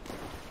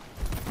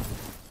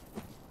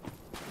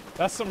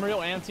 That's some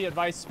real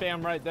anti-advice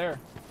spam right there.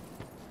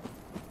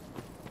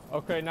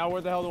 Okay, now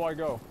where the hell do I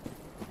go?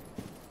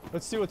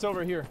 Let's see what's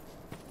over here.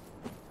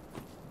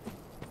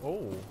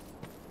 Oh.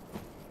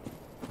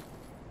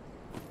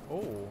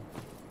 Oh.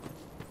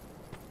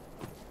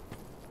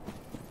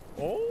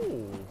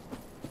 Oh.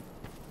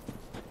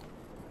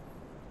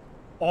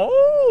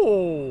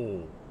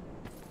 Oh.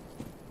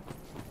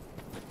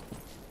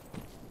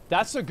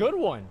 That's a good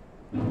one.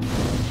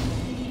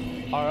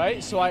 All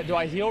right, so do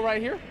I heal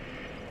right here?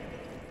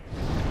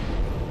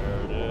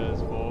 There it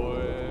is,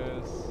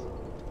 boys.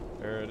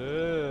 There it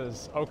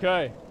is.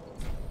 Okay.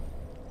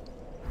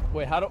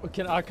 Wait,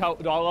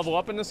 do I level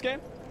up in this game?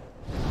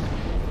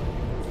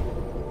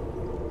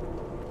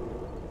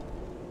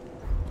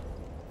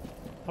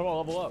 How do I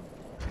level up?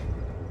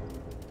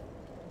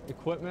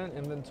 Equipment,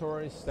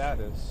 inventory,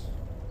 status.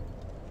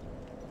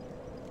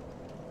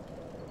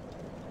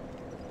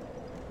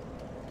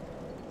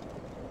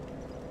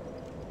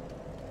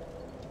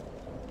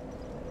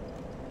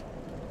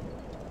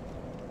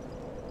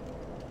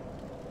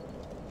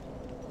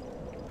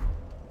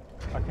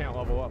 I can't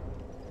level up.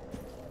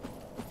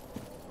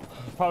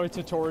 Probably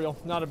tutorial,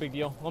 not a big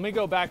deal. Let me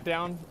go back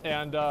down,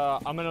 and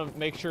I'm gonna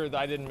make sure that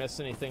I didn't miss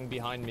anything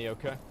behind me,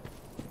 okay?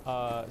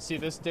 See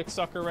this dick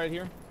sucker right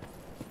here?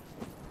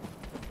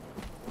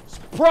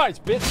 Surprise,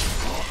 bitch!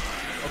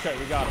 Okay,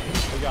 we got him.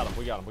 We got him,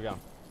 we got him, we got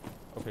him.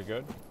 Okay,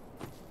 good.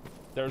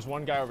 There's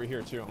one guy over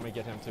here, too. Let me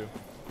get him, too.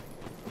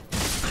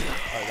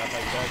 Alright, that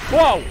guy's dead.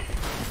 Whoa!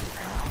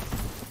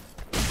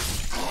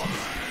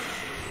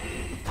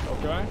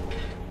 Okay.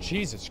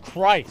 Jesus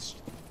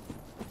Christ.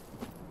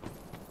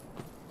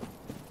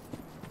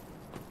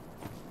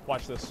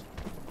 Watch this.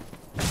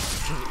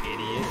 You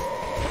idiot.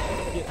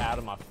 Get out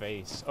of my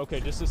face. Okay,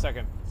 just a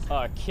second.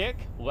 Kick,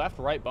 left,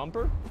 right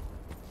bumper.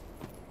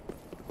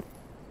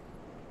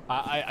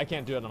 I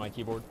can't do it on my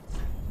keyboard.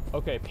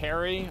 Okay,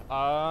 parry.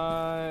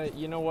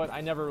 You know what?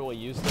 I never really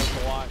used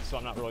this a lot, so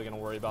I'm not really gonna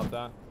worry about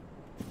that.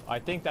 I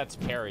think that's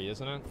parry,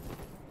 isn't it?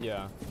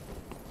 Yeah.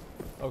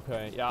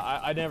 Okay, yeah,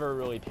 I never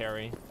really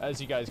parry.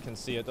 As you guys can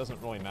see, it doesn't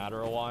really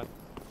matter a lot.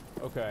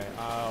 Okay,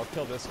 I'll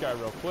kill this guy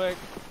real quick.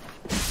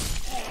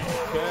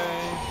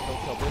 Okay, go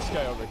kill this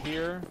guy over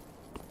here.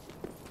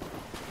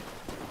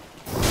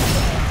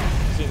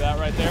 See that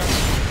right there?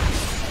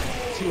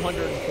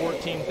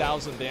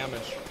 214,000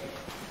 damage.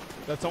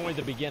 That's only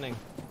the beginning.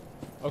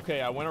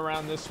 Okay, I went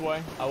around this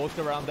way. I looked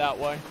around that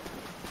way.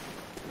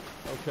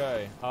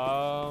 Okay,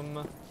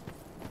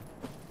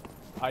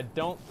 I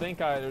don't think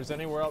there's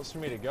anywhere else for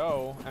me to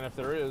go, and if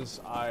there is,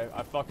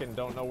 I fucking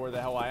don't know where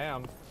the hell I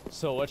am.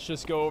 So let's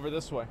just go over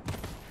this way.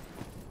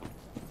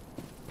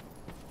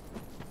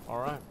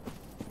 Alright.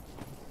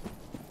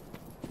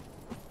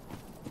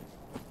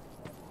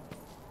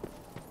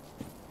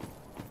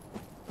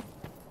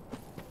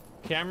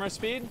 Camera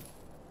speed?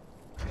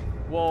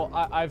 Well,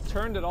 I've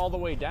turned it all the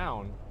way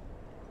down.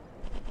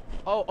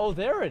 Oh,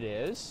 there it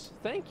is.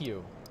 Thank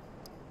you.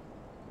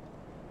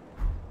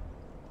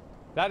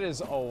 That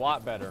is a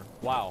lot better.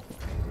 Wow.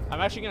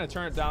 I'm actually going to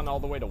turn it down all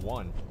the way to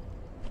 1.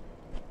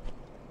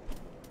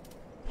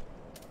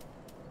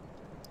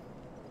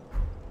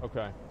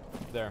 Okay.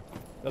 There.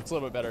 That's a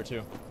little bit better,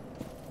 too.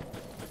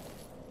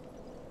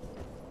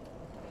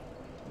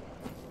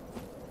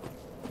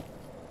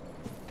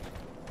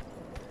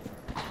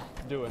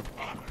 Do it.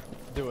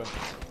 Do it.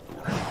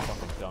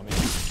 Fucking dummy.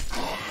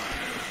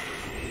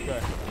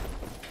 Okay.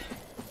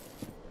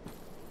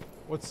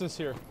 What's this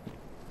here?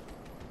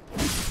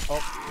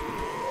 Oh.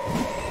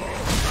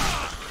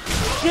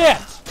 Shit!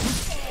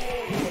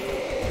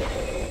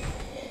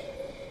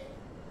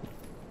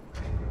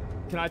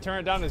 Can I turn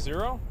it down to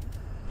 0?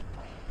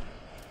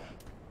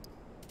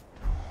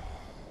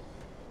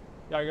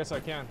 Yeah, I guess I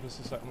can. Just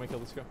a second. Let me kill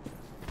this guy.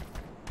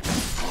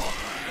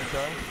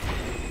 Okay.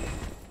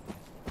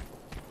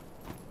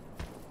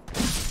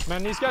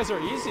 Man, these guys are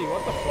easy.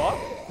 What the fuck?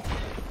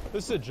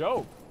 This is a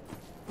joke.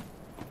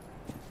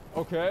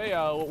 Okay,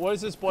 what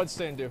does this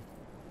bloodstain do?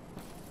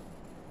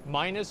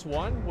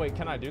 -1? Wait,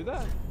 can I do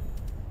that?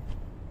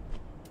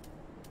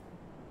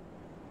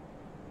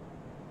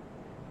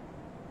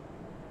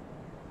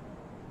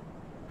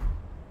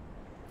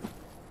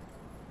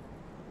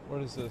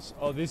 What is this?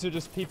 Oh, these are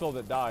just people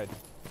that died.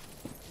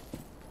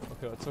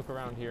 Okay, let's look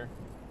around here.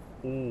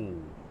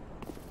 Ooh.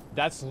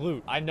 That's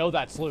loot. I know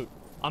that's loot.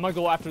 I'm gonna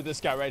go after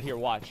this guy right here.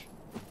 Watch.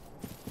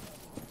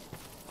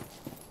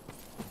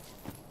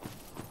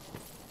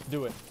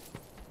 Do it.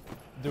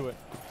 Do it.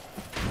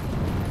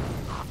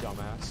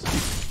 Dumbass.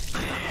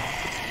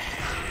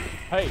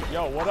 Hey,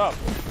 yo, what up?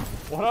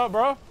 What up,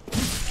 bro?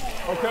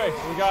 Okay,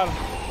 we got him.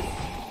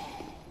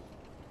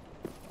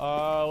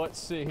 Let's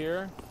see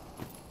here.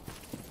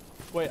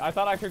 Wait, I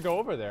thought I could go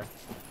over there.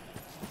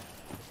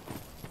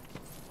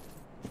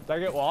 Did I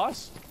get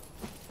lost?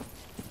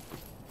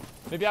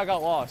 Maybe I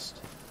got lost.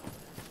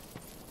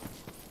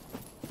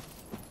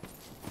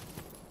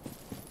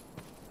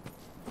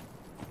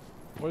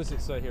 What does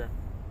it say here?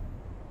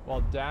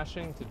 While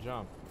dashing to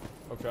jump.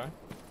 Okay.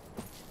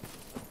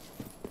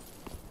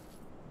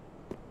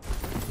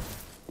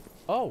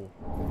 Oh.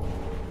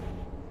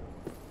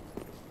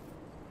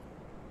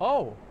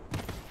 Oh.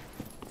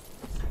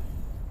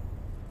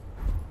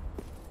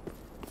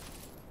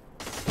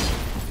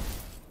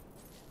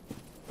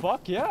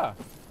 Fuck yeah.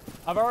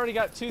 I've already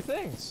got 2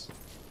 things.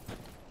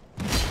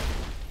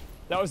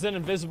 That was an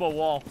invisible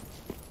wall.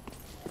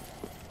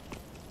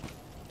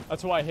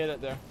 That's why I hit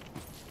it there.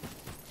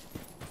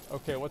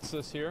 Okay, what's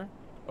this here?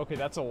 Okay,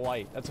 that's a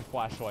light. That's a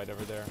flashlight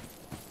over there.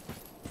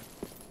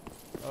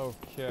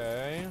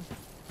 Okay.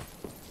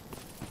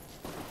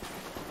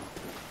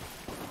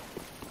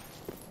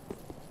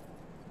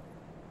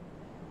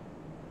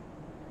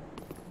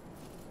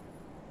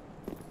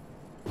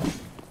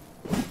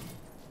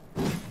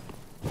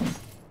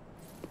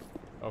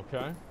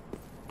 Okay.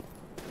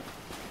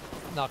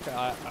 Knock.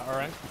 All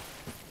right.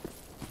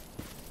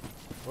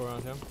 Go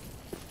around him.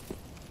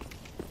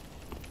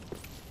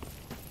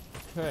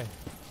 Okay.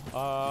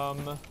 All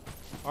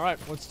right.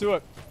 Let's do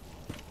it.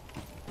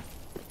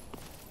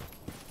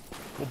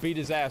 We'll beat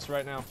his ass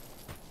right now.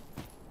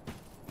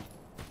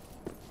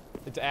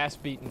 It's ass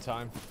beating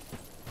time.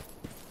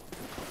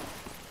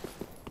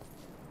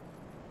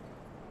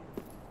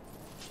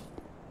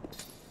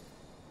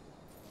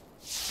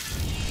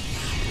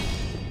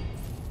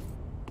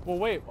 Well,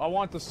 wait, I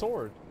want the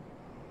sword.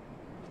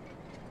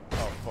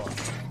 Oh, fuck.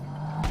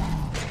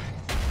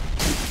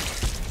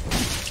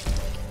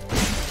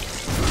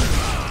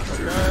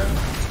 Okay.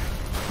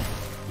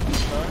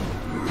 Okay.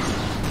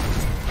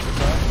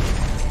 Okay.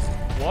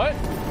 What?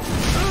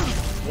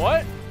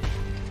 What?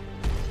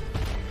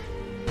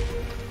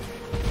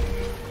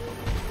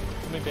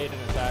 Let me bait an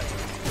attack.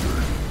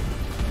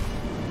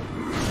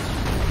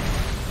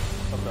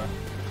 Okay.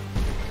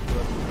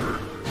 Good.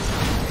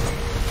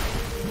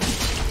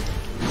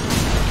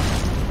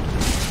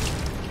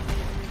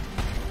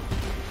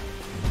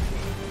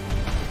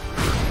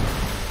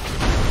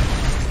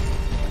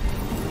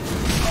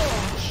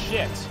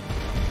 Shit.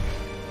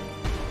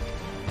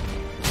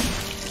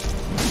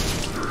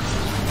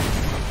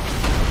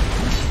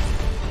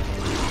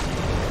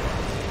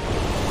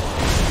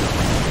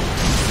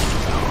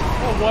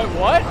 Oh,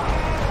 what?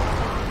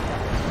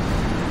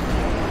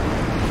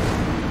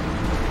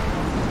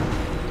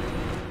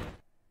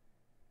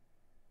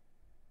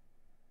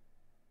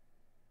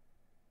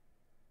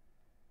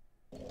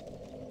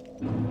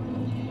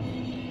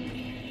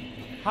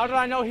 How did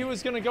I know he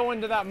was gonna go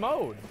into that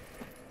mode?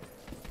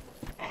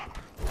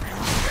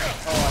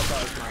 Oh, I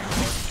thought it was my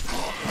mistake.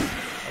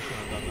 I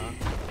shouldn't have done that.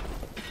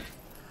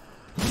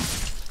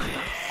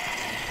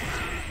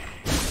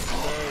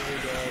 Very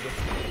good.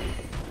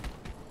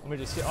 Let me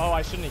just see. Oh,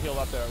 I shouldn't have healed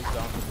up there. I was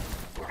dumb.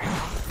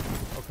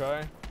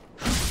 Okay.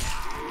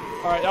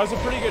 Alright, that was a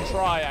pretty good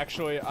try,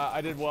 actually. I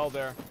did well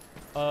there.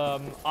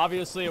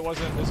 Obviously, it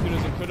wasn't as good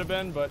as it could have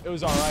been, but it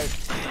was alright.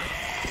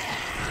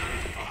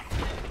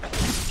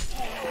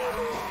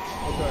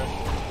 Okay.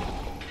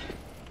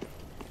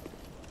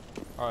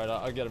 Alright,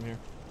 I'll get him here.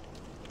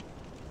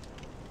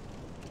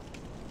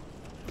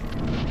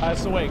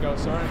 That's the way it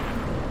goes, sorry.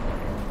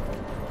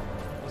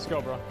 Let's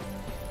go, bro.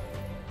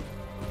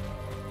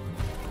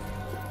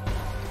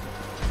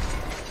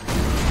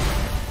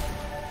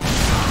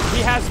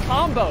 He has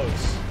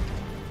combos.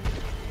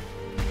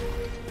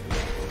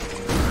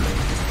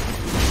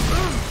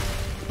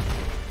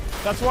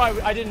 That's why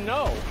I didn't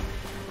know.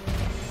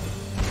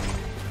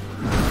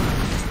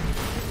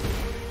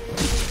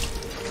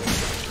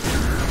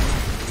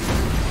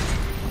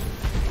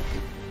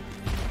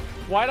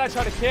 Why did I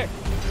try to kick?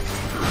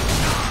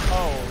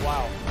 Oh,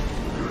 wow.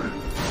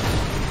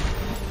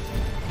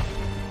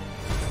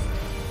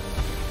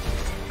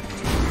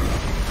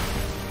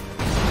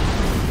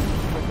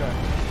 Okay.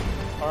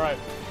 All right.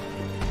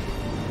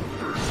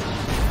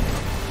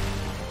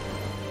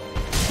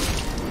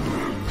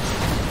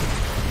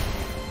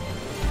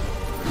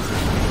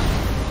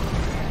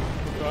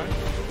 Okay.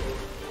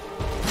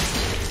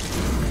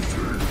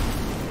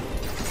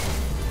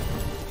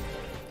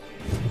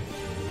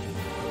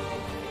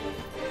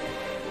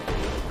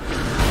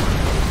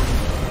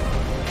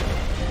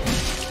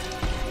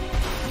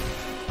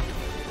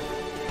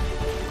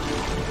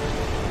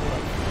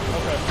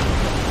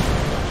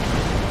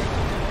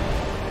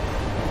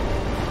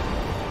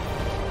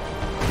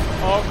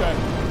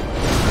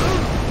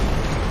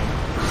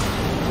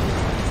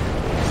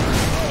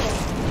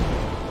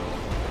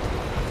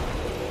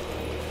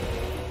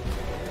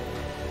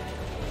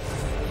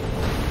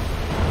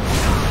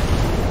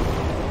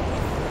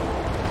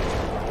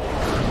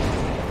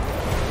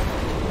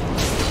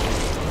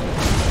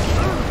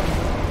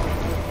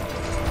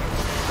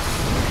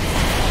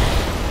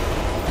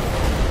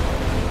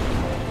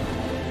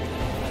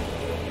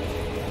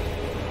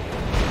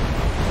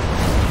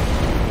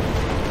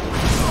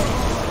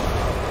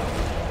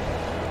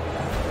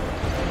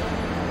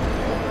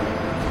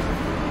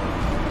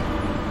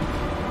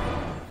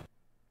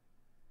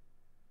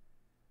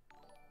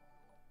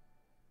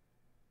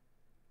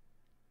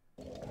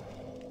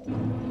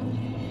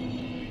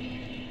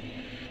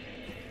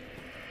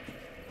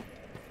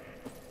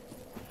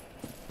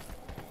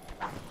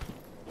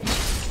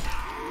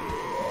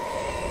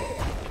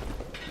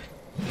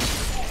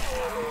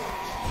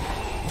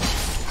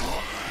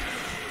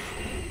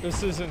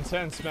 This is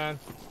intense, man.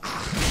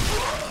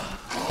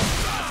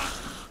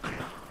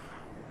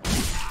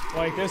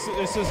 Like, this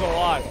is a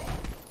lot.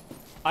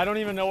 I don't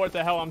even know what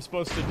the hell I'm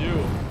supposed to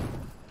do.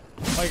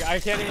 Like, I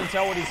can't even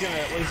tell what he's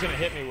gonna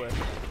hit me with.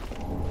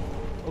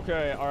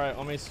 Okay, alright,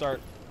 let me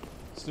start.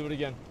 Let's do it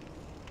again.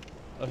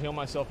 I'll heal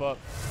myself up.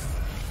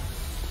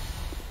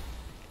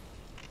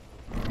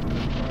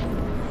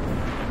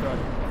 Okay.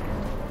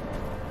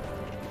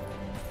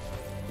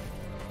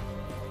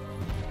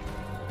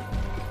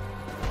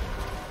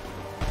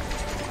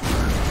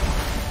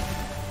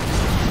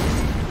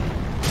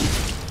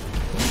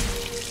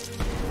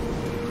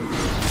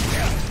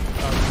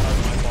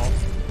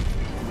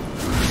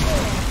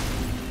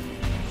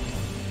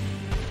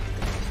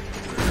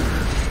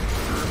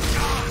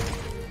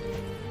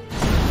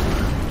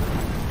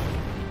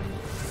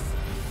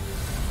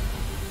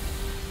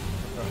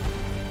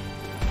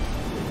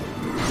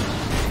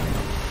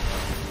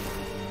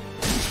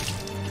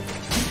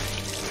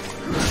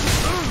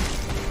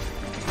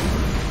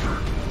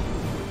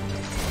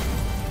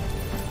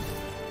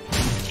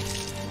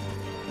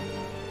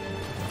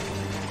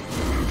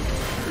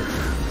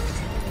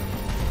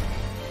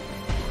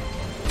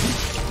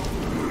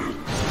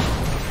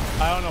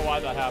 I don't know why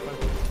that happened.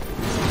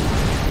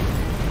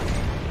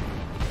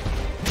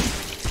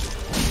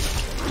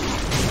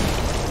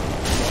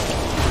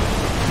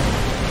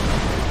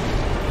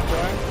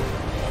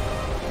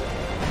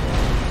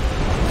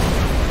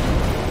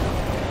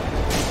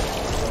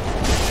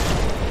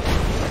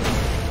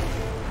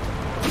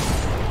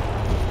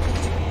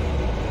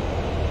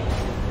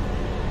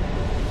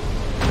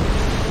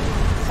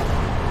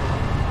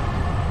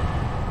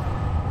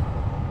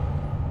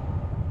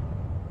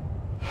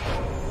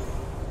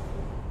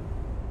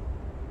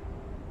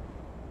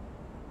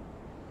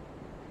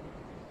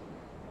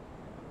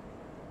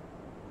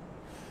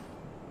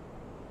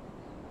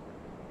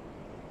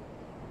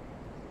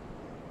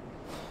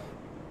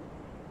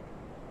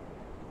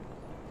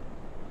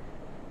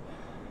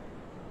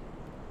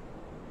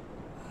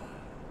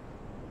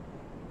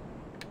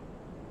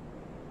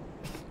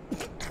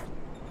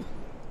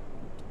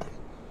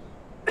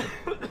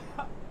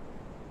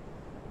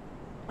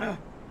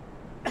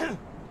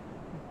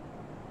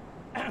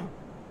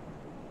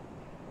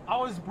 I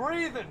was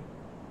breathing.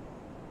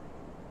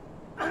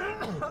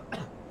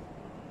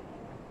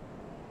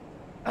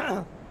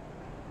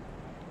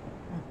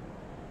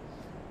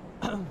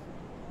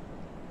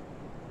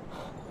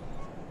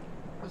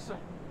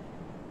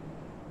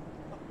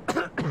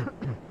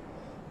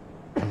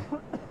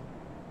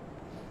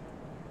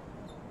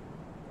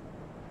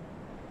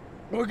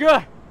 We're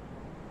good.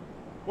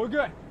 We're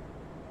good.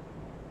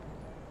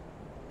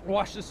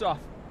 Wash this off.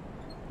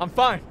 I'm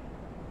fine.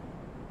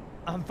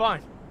 I'm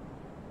fine.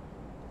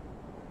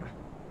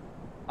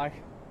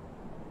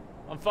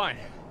 I'm fine.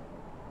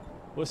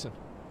 Listen.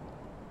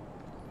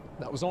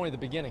 That was only the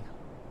beginning.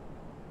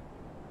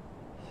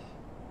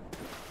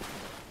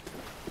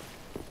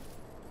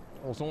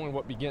 That was only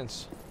what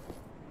begins.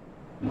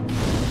 You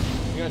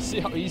gotta see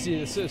how easy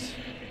this is.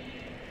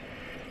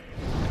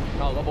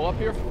 Can I level up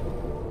here?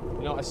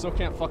 You know, I still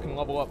can't fucking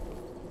level up.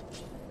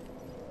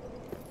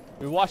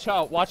 Dude, watch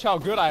how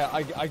good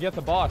I get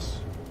the boss.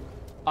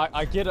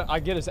 I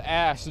get his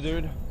ass,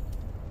 dude.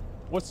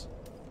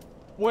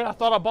 Wait, I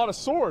thought I bought a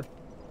sword.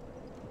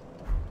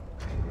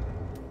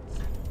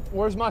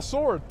 Where's my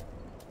sword?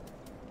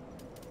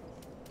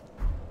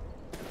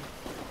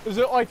 Is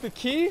it like the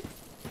key?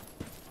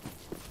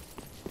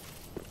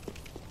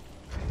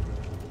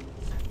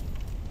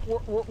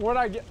 Where'd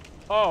I get?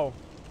 Oh.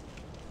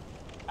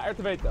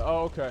 Activate the,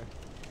 oh, okay.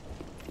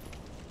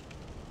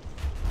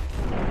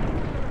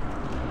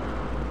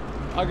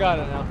 I got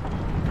it now.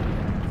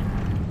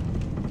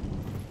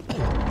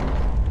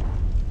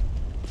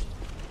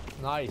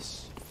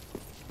 Nice.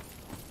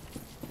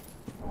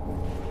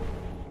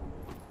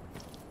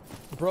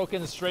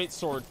 Broken straight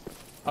sword.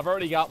 I've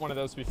already got one of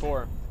those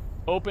before.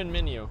 Open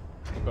menu.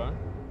 Okay.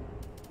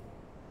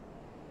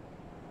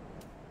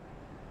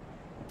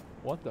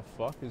 What the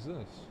fuck is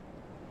this?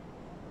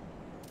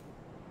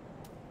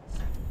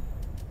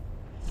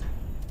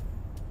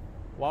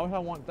 Why would I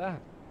want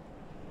that?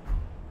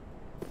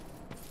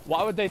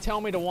 Why would they tell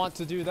me to want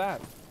to do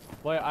that?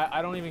 Like,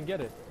 I don't even get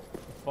it. The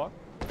fuck?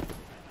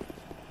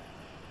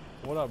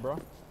 What up, bro?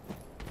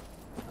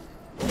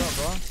 What up,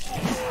 bro?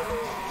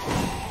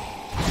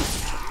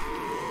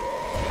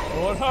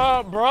 What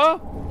up,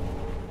 bro?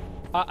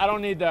 I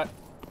don't need that.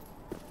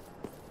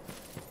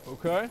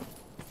 Okay.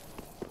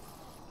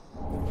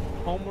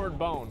 Homeward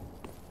bone.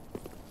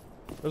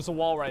 There's a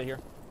wall right here.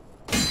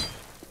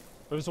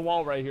 There's a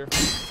wall right here.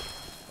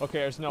 Okay,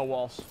 there's no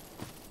walls.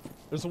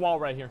 There's a wall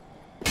right here.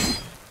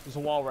 There's a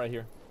wall right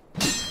here.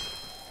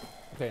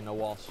 Okay, no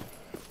walls.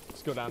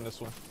 Let's go down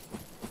this one.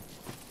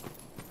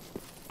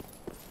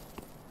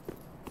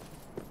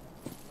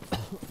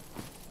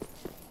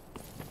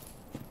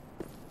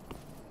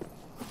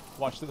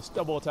 Watch this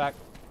double attack.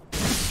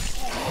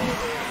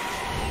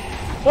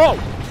 Whoa!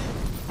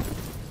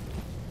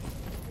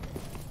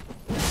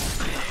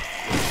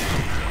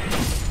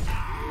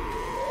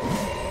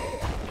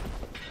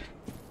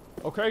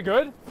 Okay,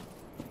 good.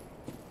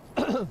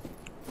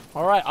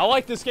 Alright, I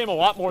like this game a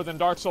lot more than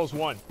Dark Souls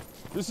 1.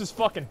 This is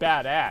fucking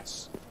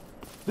badass.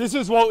 This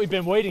is what we've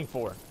been waiting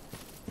for.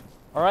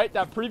 Alright,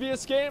 that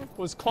previous game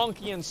was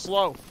clunky and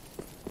slow.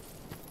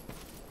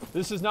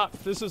 This is not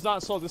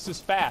slow, this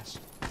is fast.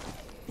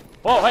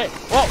 Oh, hey,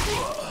 whoa!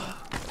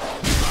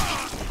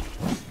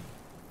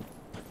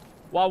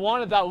 Well, I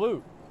wanted that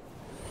loot.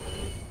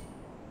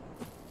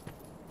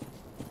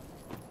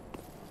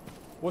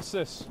 What's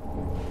this?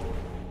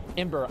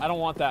 Ember, I don't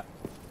want that.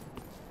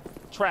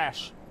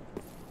 Trash.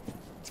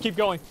 Let's keep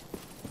going.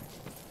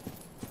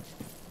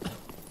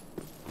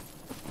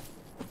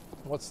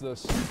 What's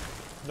this?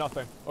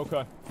 Nothing.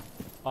 Okay.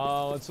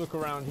 Let's look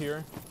around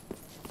here.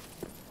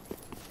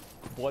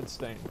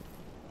 Bloodstain.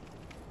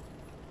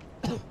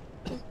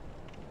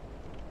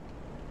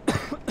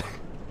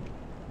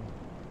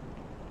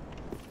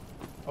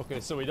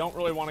 Okay, so we don't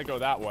really want to go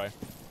that way.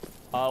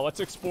 Let's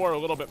explore a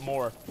little bit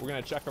more. We're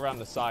going to check around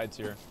the sides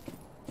here.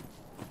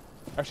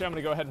 Actually, I'm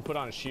going to go ahead and put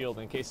on a shield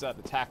in case that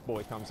attack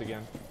boy comes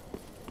again.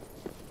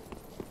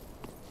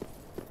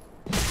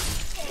 Okay,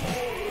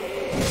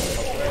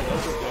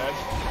 those are dead.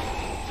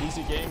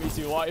 Easy game,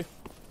 easy life.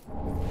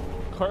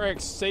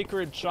 Cleric's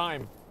Sacred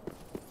Chime.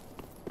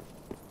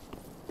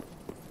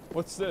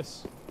 What's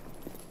this?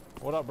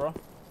 What up, bro?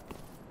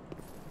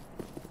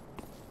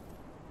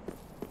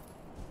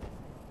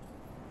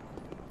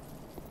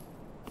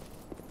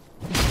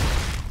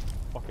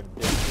 Fucking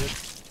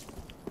dipshit.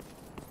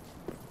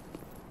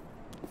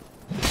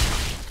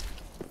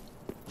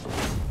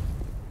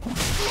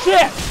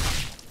 Shit!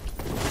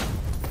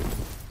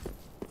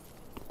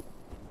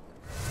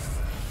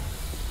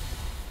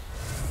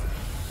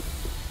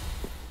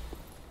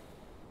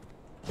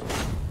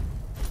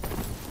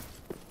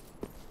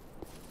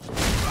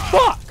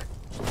 Fuck!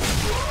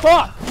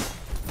 Fuck!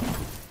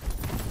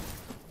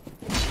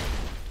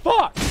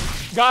 Fuck!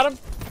 Got him.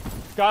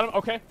 Got him.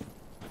 Okay.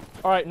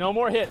 Alright, no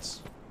more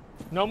hits.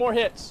 No more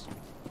hits.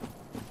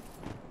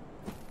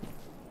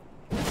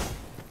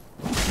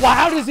 Wow,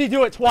 how does he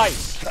do it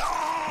twice?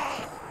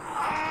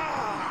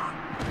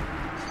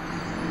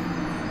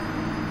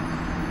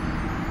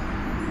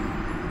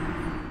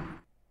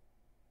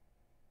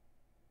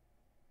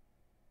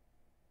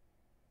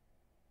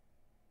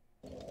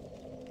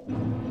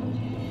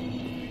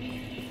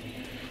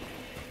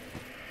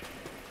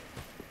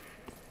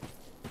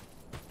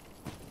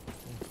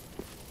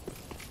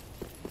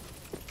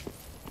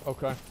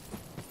 Okay.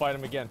 Fight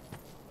him again.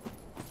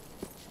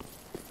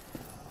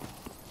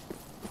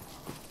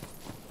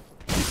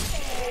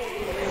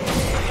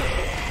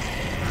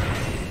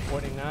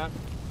 Pointing that.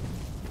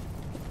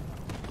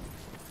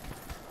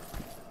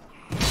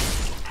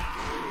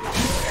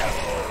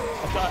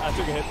 I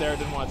took a hit there.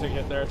 Didn't want to take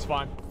a hit there. It's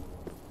fine.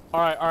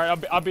 Alright,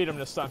 alright. I'll beat him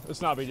this time.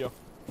 It's not a big deal.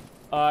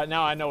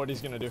 Now I know what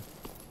he's gonna do.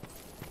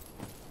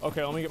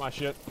 Okay, let me get my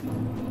shit.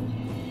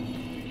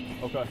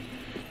 Okay.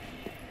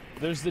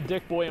 There's the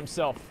dick boy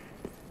himself.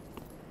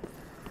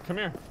 Come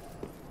here.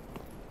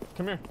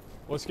 Come here.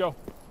 Let's go.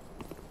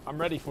 I'm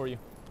ready for you.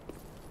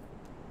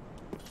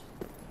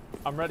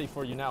 I'm ready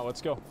for you now.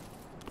 Let's go.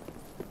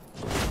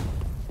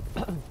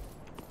 Okay.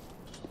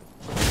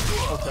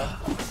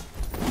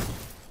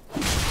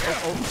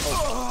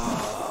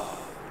 Oh.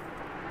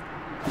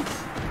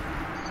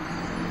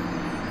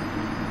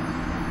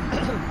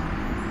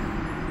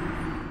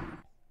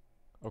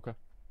 Okay.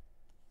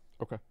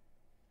 Okay.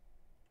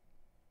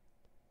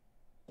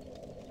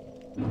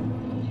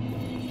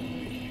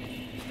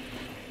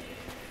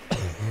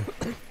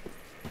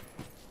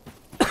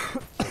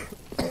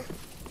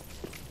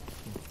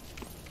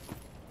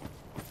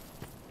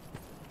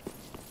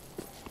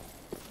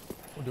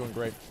 We're doing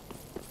great.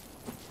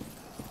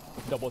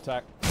 Double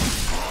attack.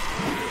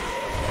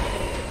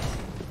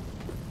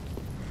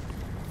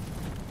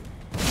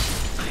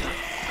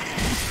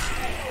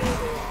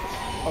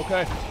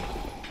 Okay.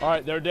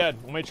 Alright, they're dead.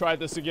 Let me try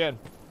this again.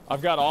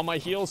 I've got all my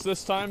heals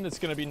this time. It's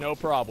gonna be no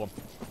problem.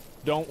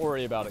 Don't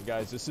worry about it,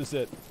 guys. This is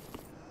it.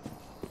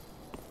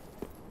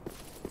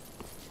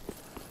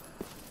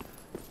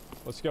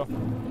 Let's go.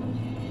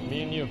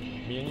 Me and you.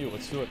 Me and you.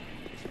 Let's do it.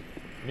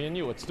 Me and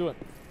you. Let's do it.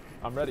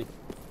 I'm ready.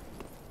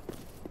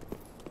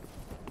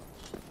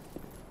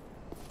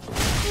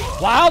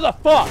 Wow, the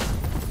fuck?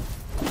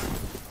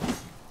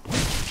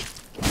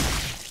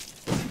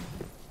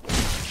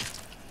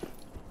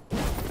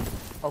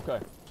 Okay.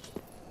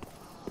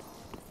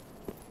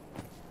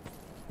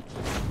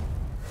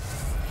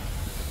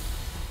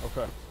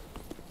 Okay.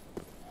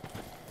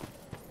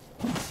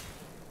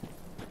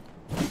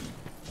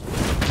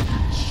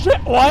 Shit,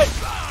 what?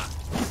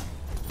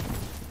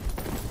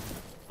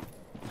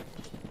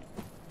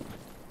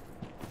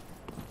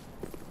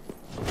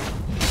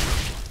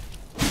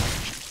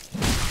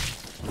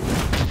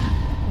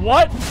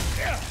 What?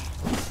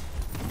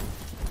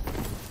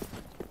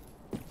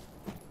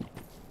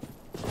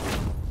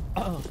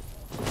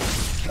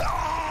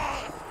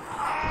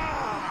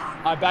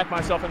 I backed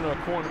myself into a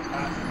corner.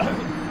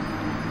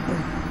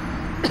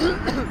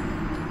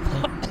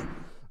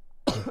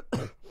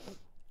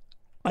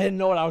 I didn't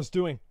know what I was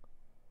doing.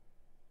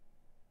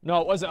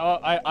 No, it wasn't.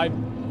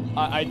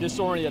 I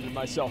disoriented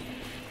myself.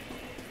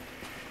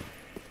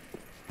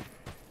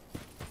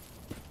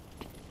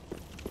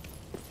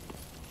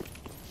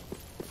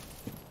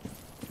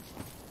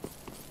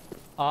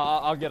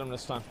 I'll get him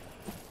this time.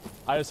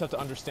 I just have to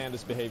understand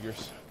his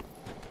behaviors.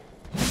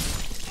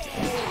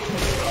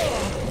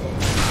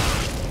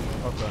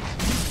 Okay.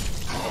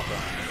 Okay.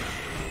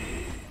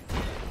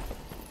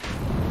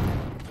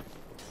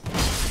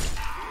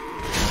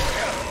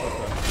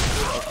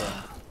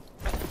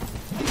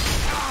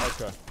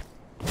 Okay.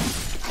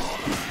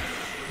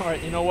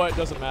 Alright, you know what? It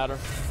doesn't matter.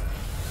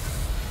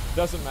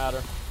 Doesn't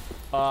matter.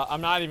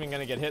 I'm not even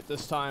gonna get hit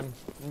this time.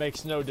 It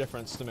makes no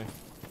difference to me.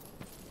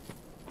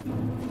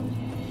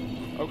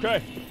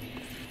 Okay.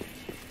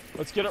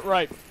 Let's get it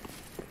right.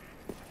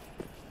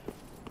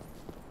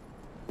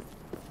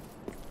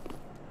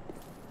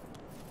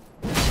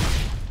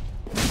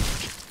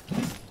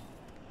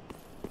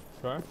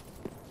 Okay.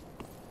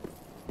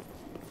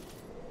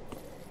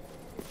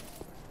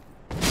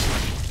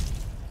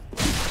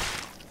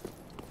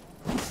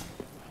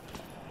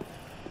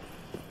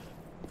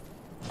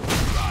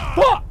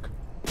 Fuck!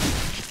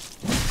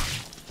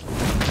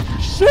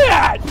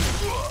 Shit!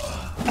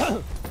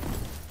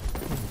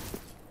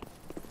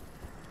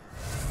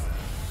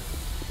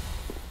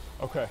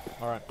 Okay,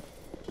 alright.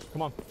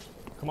 Come on.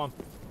 Come on.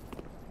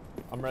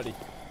 I'm ready.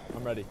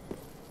 I'm ready.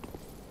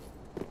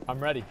 I'm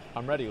ready.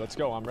 I'm ready. Let's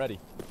go. I'm ready.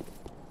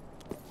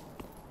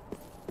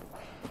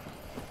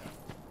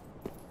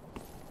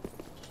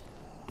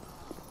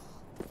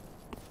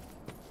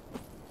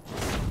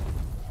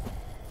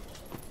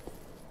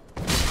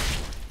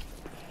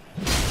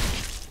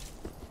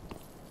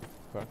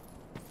 Okay.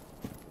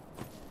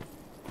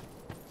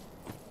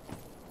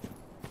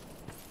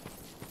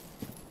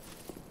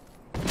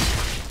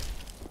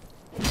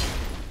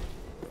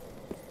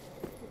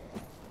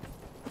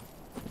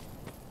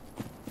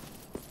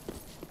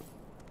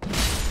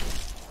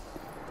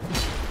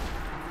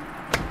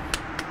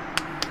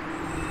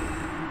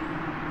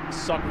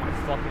 Suck my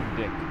fucking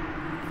dick.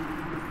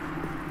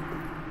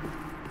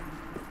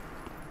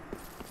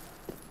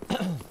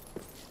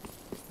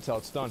 That's how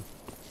it's done.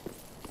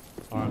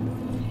 Alright,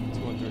 let's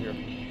go through here.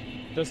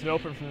 Doesn't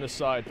open from this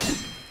side.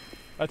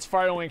 That's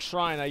Firelink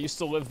Shrine. I used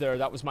to live there.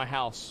 That was my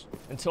house.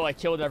 Until I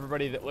killed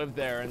everybody that lived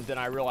there, and then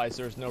I realized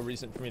there was no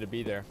reason for me to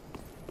be there.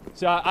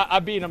 So I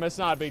beat him. It's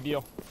not a big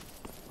deal.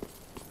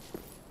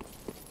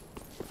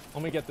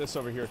 Let me get this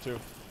over here, too.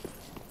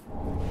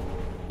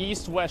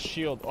 East-west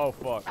shield. Oh,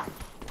 fuck.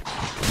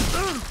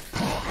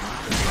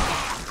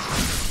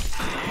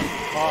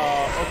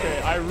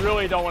 Okay, I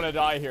really don't want to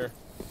die here.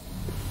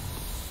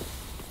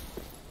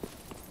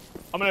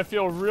 I'm gonna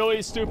feel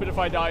really stupid if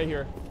I die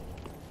here.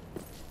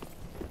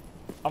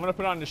 I'm gonna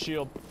put on the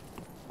shield.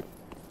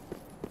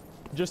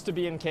 Just to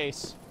be in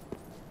case.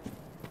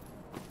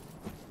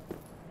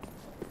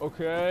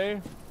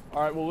 Okay.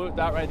 Alright, we'll loot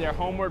that right there.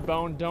 Homeward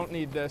bone, don't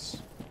need this.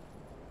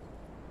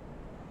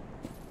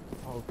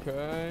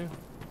 Okay.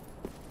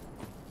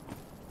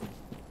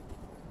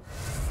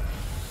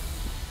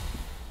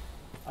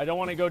 I don't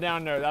want to go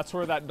down there. That's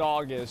where that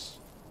dog is.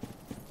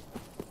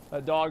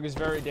 That dog is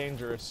very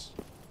dangerous.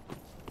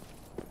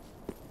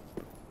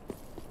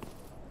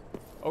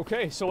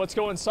 Okay, so let's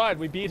go inside.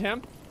 We beat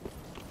him.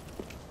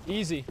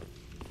 Easy.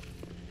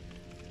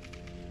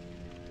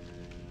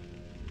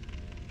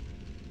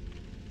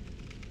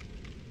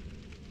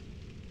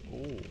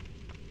 Ooh.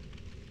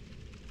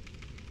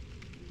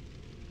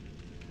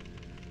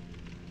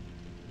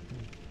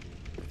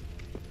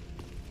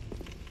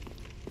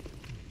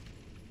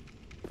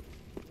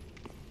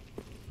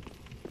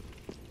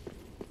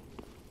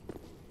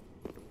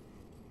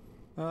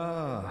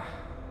 Ah,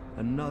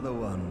 another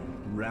one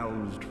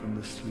roused from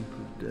the sleep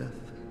of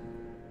death.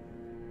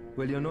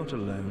 Well, you're not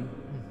alone.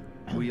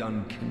 We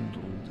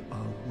unkindled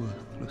are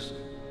worthless.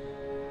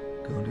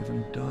 Can't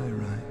even die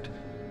right.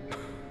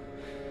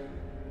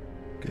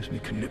 Gives me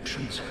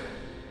conniptions.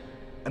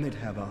 And they'd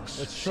have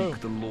us seek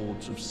the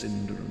Lords of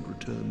Cinder and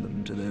return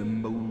them to their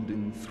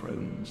moulding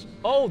thrones.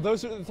 Oh,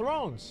 those are the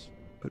thrones.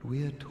 But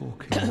we're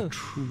talking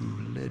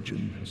true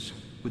legends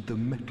with the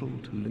metal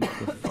to link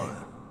the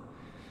fire.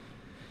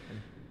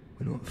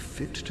 We're not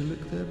fit to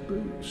lick their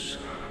boots.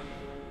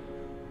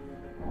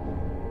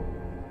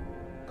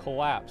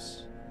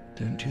 Collapse.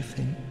 Don't you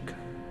think?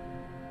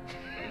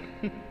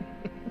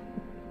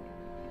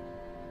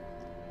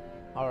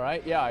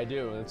 Alright, yeah, I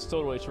do. It's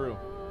totally true.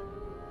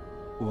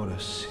 What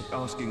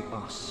asking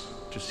us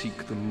to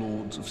seek the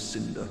Lords of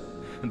Cinder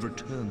and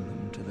return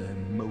them to their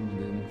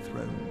moulding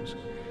thrones.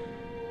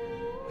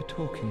 We're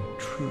talking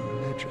true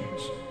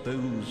legends,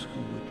 those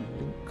who would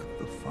link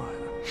the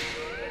fire.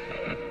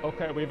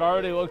 Okay, we've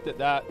already looked at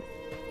that.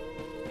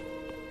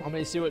 Let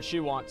me see what she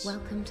wants.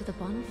 Welcome to the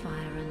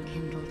bonfire,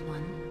 unkindled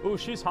one. Ooh,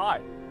 she's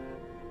high.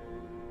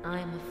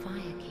 I'm a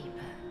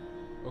firekeeper.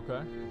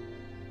 Okay.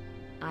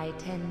 I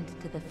tend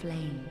to the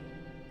flame,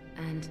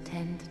 and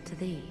tend to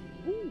thee.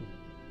 Ooh.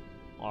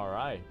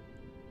 Alright.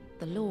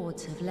 The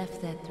lords have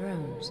left their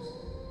thrones,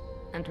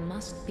 and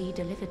must be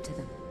delivered to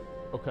them.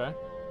 Okay.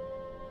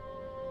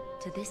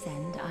 To this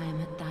end, I am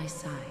at thy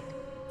side.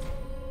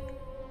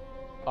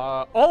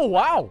 Oh,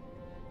 wow!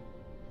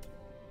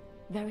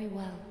 Very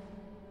well.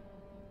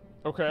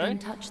 Okay. Then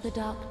touch the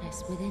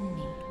darkness within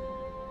me.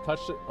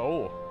 Touch it.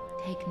 Oh.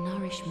 Take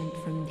nourishment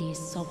from these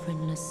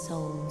sovereignless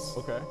souls.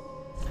 Okay.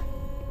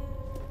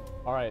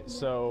 Alright,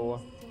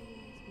 so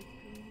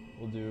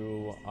we'll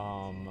do,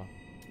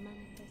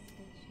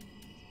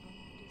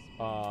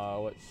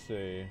 let's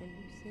see.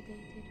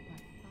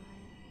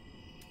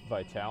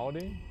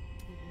 Vitality.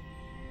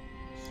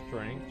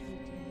 Strength.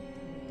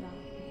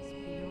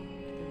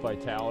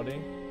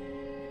 Vitality.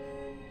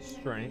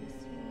 Strength.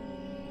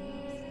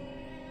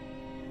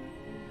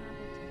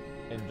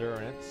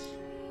 Endurance.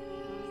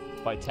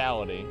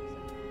 Vitality.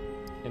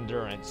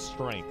 Endurance.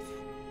 Strength.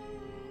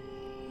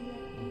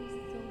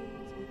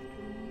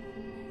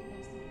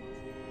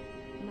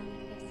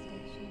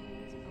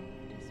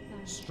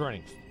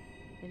 Strength.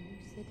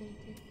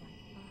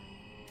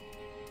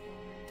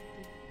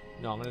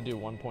 No, I'm gonna do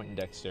 1 point in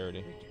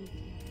dexterity.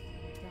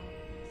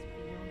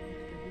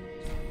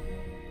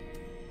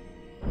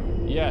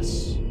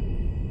 Yes.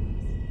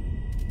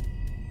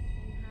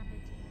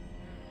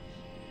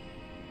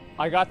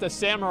 I got the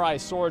samurai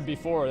sword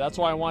before. That's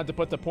why I wanted to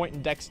put the point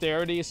in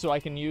dexterity so I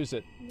can use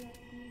it.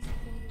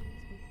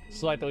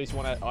 So at least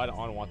when I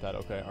don't want that.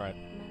 Okay, all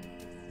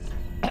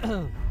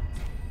right.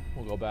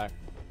 We'll go back.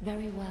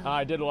 Very well.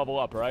 I did level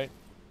up, right?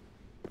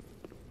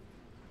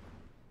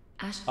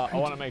 I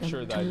want to make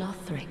sure that.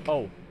 Lothric,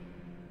 oh.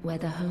 Where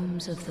the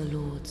homes of the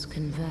lords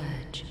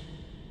converge.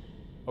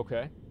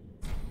 Okay.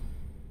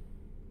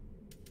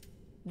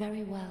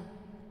 Very well.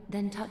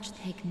 Then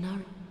take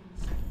nourishment.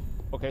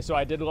 Okay, so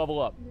I did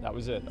level up. That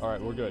was it. All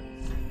right, we're good.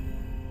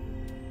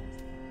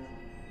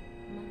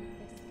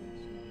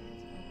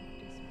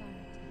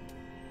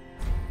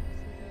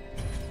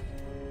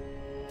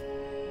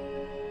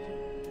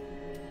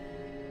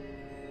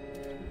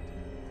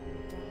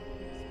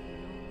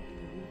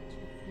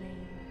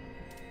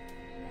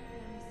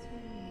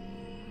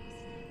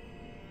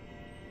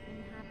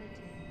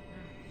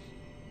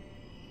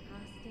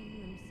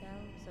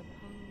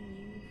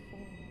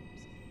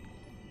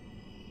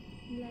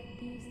 Let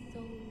these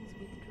souls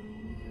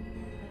withdrawn from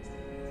their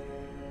vessels,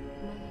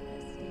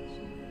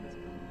 manifestations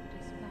of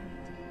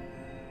disparity,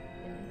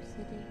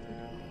 elucidated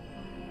by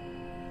fire,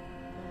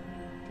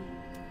 burning deep,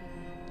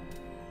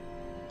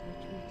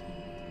 retreating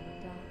to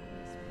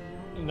darkness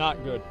beyond. Not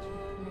good.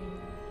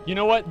 You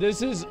know what?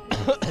 This is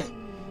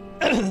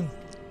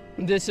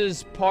this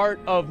is part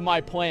of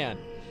my plan,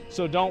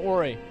 so don't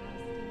worry.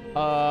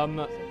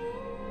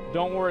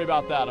 Don't worry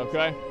about that,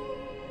 okay?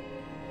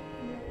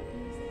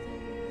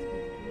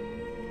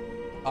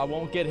 I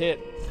won't get hit.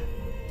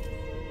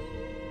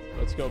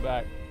 Let's go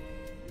back.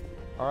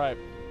 All right.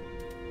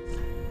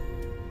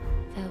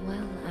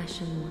 Farewell,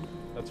 Ashen One.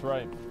 That's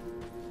right.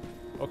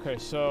 Okay,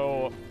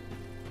 so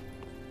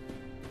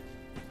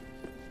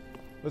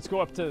let's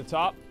go up to the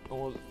top.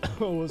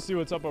 We'll see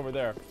what's up over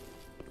there.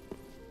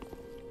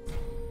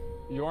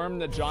 Yorm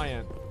the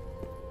Giant.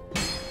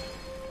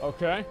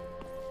 Okay.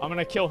 I'm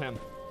gonna kill him.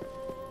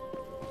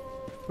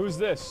 Who's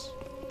this?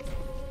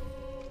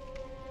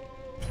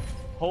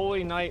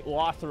 Holy Knight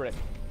Lothric.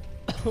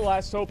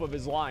 Last hope of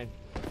his line.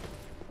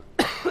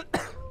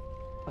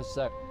 A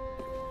sec.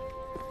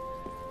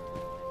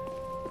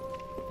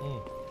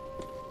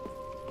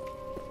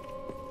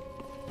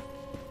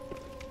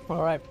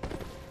 All right.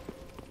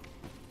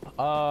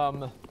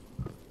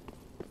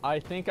 I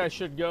think I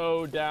should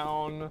go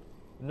down,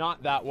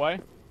 not that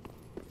way.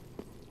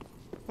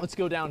 Let's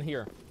go down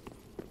here.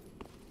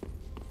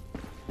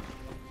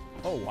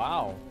 Oh,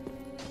 wow.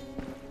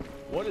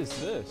 What is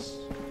this?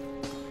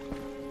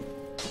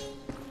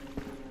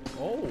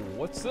 Oh,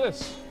 what's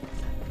this?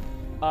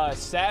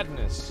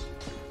 Sadness.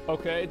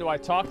 Okay, do I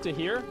talk to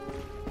here?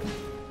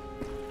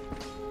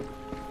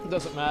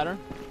 Doesn't matter.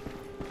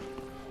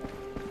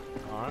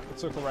 Alright,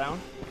 let's look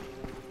around.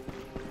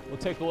 We'll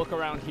take a look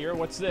around here.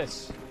 What's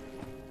this?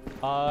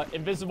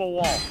 Invisible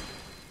wall.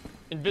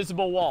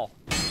 Invisible wall.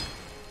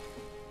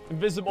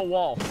 Invisible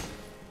wall.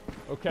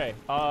 Okay,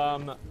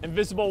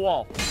 invisible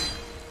wall.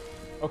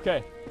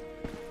 Okay.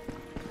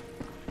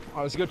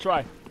 Alright, let's go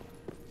try.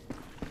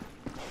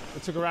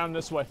 Let's look around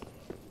this way.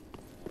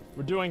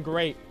 We're doing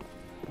great.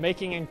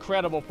 Making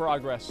incredible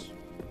progress.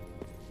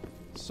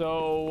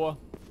 So,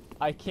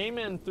 I came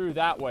in through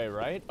that way,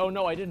 right? Oh,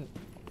 no, I didn't.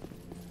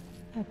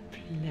 A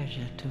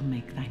pleasure to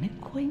make thine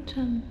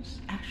acquaintance,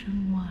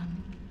 Ashen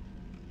One.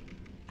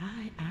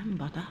 I am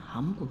but a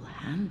humble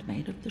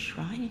handmaid of the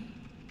shrine.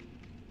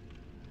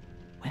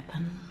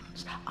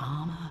 Weapons,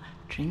 armor,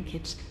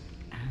 trinkets,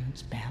 and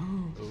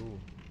spells. Ooh.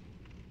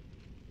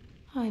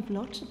 I've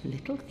lots of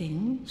little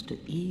things to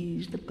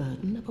ease the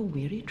burden of a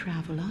weary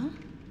traveler.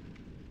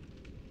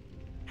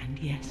 And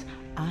yes,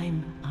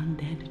 I'm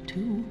undead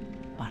too,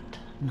 but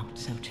not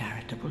so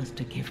charitable as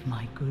to give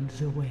my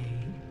goods away.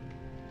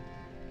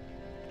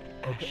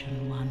 Okay.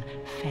 Ashen One,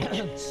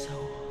 fetch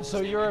souls. So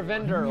you're a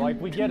vendor, like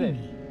we get it.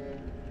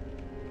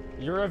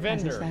 You're a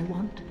vendor. As I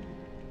want,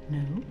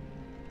 No?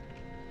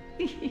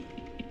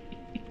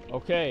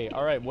 Okay,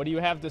 alright, what do you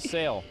have to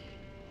sell?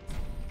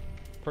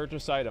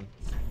 Purchase item.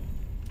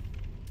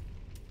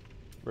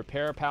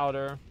 Repair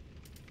powder.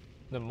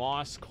 The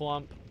moss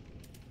clump.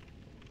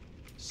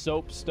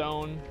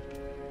 Soapstone.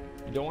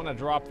 You don't want to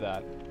drop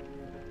that.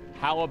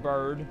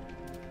 Halberd.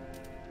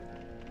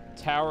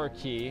 Tower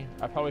key.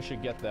 I probably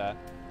should get that.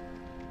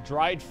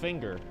 Dried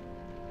finger.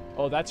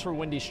 Oh, that's for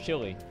Wendy's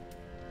chili.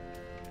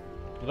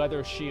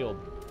 Leather shield.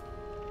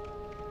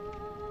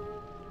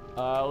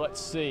 Let's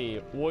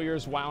see.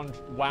 Warrior's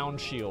wound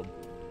shield.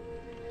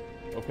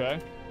 Okay.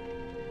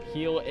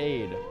 Heal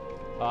aid.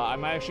 I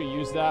might actually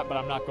use that, but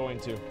I'm not going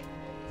to.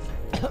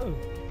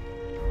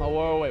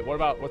 Oh, wait.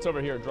 What's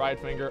over here? Dried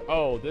finger.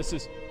 Oh, this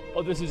is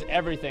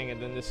everything,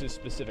 and then this is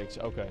specifics.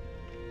 Okay.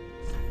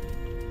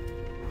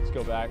 Let's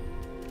go back.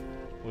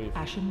 Leave.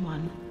 Ashen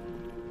one.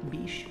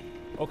 Bish.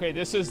 Okay,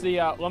 this is the,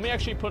 let me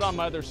actually put on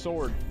my other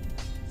sword.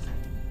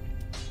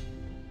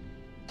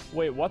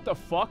 Wait, what the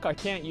fuck? I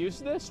can't use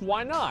this?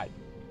 Why not?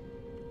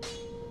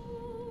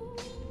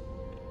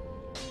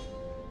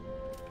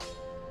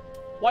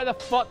 Why the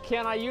fuck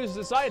can't I use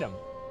this item?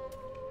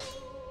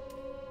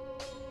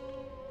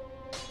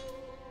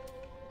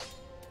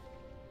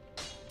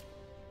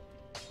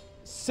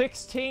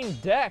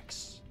 $16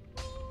 dex.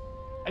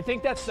 I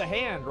think that's the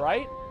hand,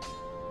 right?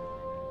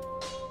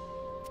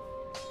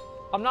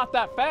 I'm not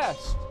that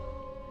fast.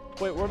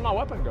 Wait, where'd my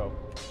weapon go?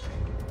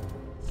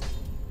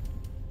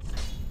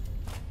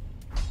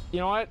 You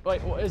know what?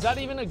 Like, is that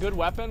even a good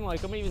weapon?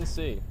 Like, let me even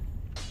see.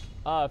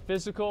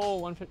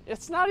 Physical 150.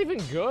 It's not even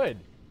good.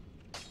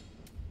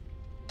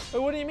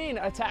 Wait, what do you mean?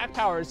 Attack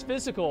power is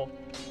physical.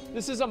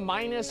 This is a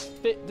minus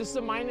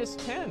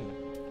 10.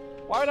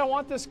 Why would I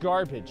want this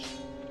garbage?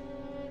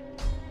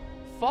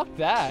 Fuck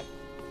that.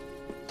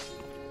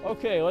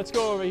 Okay, let's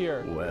go over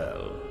here.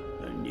 Well,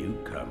 a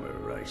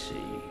newcomer, I see.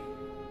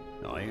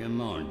 I am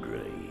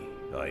Andre.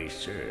 I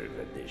serve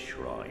at this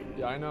shrine.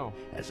 Yeah, I know.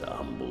 As a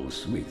humble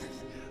smith,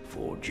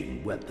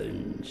 forging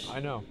weapons.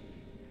 I know.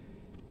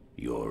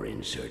 You're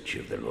in search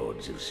of the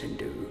Lords of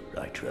Cinder,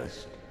 I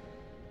trust.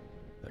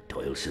 A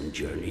toilsome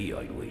journey,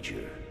 I'd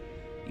wager.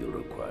 You'll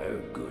require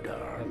good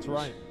arms. That's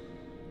right.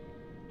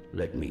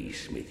 Let me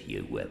smith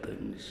you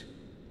weapons.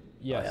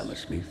 Yes. I am a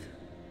smith.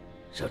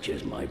 Such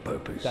is my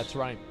purpose. That's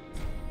right.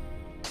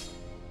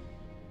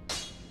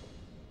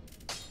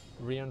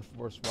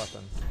 Reinforced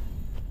weapon.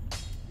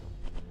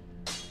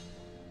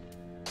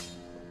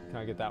 Can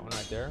I get that one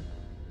right there?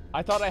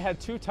 I thought I had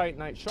 2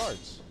 Titanite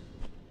shards.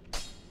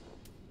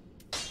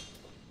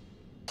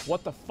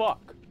 What the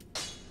fuck?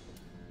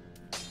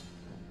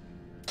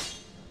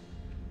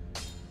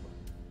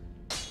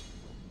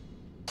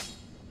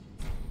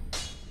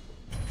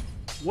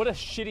 What a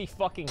shitty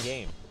fucking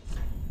game.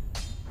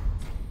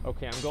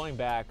 Okay, I'm going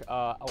back.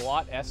 A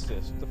lot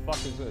Estes. What the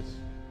fuck is this?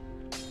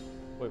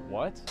 Wait,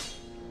 what?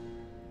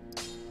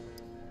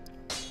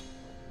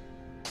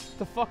 What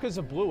the fuck is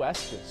a blue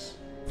Estes?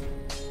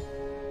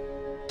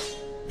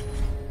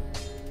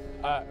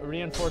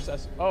 Reinforce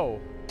S. Oh,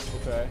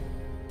 okay.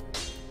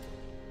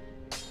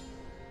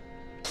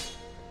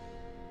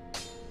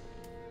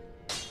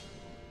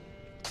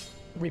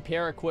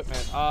 Repair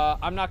equipment.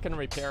 I'm not gonna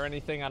repair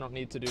anything. I don't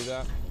need to do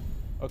that.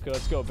 Okay,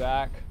 let's go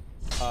back.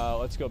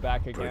 Let's go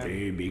back again.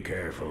 Pretty, be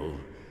careful.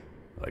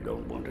 I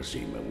don't want to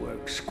see my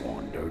work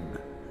squandered.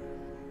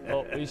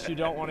 Well, at least you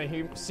don't want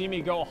to see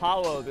me go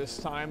hollow this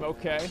time.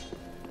 Okay.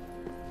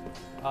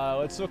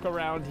 Let's look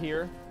around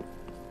here.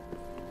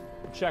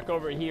 Check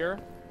over here.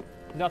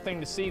 Nothing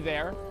to see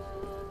there.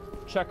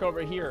 Check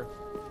over here.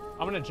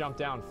 I'm gonna jump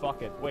down.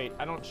 Fuck it. Wait,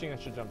 I don't think I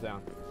should jump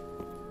down.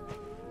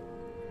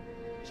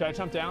 Should I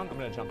jump down? I'm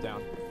gonna jump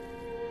down.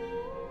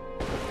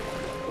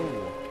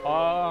 Ooh.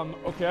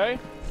 Okay.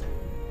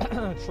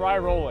 Try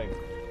rolling.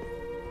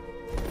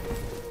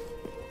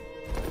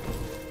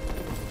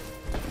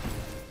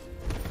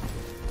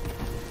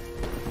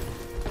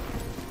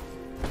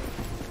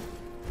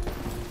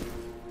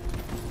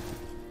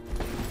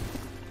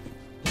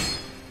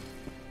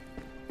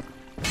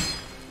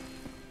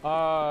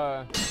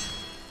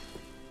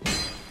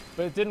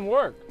 But it didn't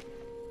work.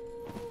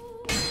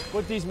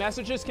 What, these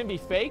messages can be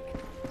fake?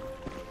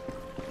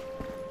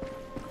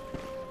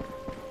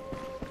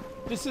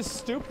 This is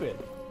stupid.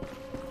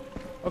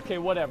 Okay,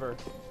 whatever.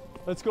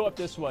 Let's go up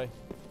this way.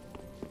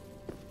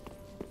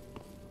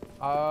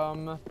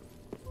 So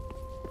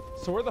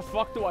where the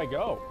fuck do I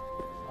go?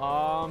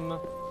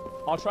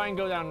 I'll try and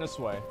go down this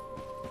way.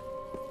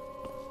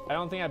 I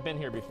don't think I've been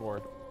here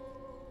before.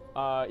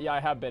 Yeah,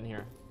 I have been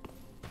here.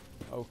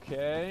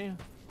 Okay.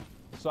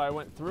 So I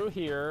went through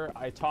here.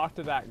 I talked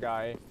to that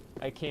guy.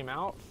 I came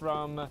out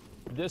from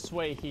this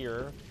way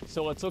here.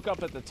 So let's look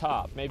up at the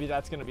top. Maybe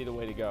that's going to be the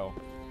way to go.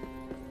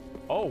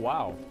 Oh,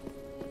 wow.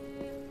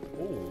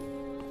 Ooh.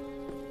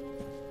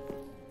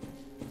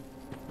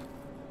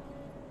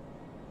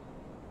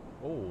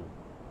 Oh.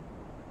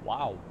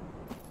 Wow.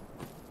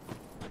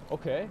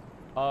 Okay.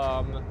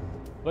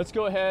 Let's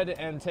go ahead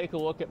and take a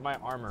look at my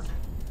armor.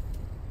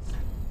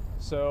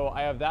 So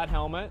I have that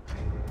helmet.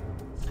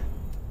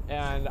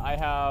 And I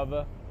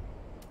have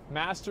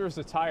Master's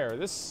Attire.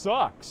 This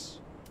sucks.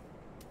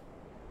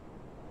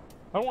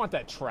 I don't want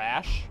that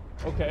trash.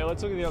 Okay,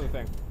 let's look at the other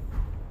thing.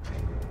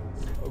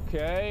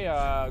 Okay,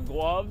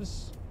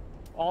 gloves.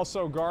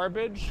 Also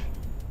garbage.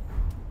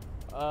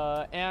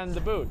 And the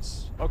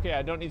boots. Okay,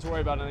 I don't need to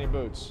worry about any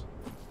boots.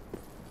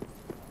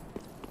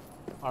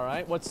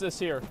 Alright, what's this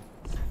here?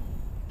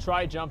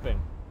 Try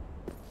jumping.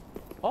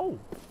 Oh.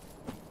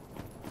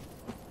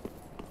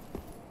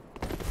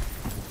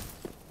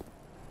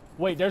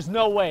 Wait, there's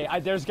no way.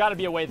 There's got to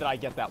be a way that I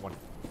get that one.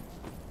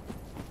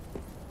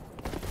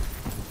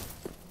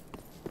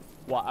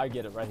 Well, I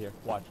get it right here.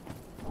 Watch.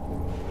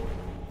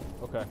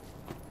 Okay.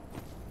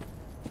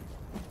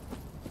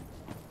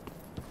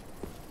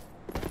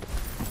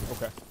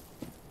 Okay.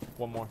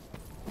 One more.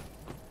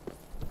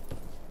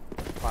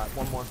 Alright,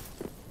 one more.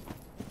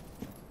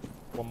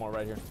 One more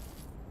right here.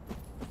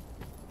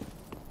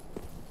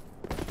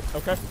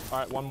 Okay.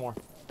 Alright, one more.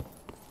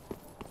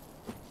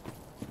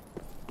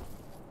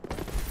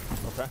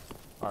 Okay.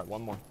 Alright,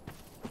 one more.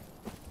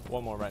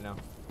 One more right now.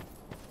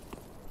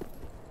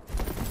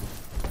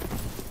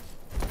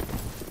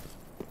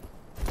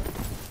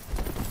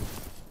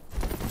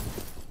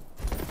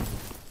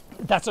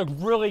 That's a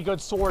really good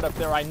sword up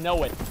there, I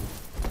know it.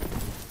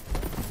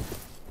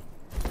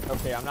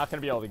 Okay, I'm not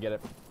gonna be able to get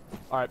it.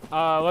 Alright,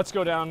 let's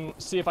go down,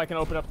 see if I can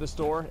open up this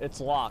door. It's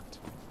locked.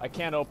 I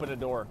can't open a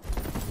door.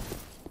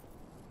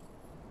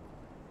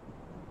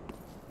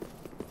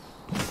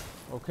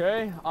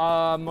 Okay,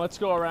 let's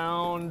go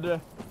around.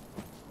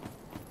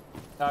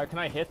 Can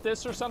I hit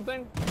this or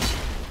something?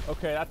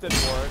 Okay, that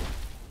didn't work.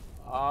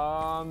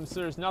 So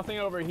there's nothing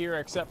over here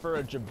except for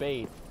a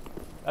debate.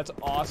 That's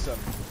awesome.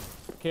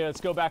 Okay,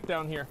 let's go back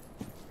down here.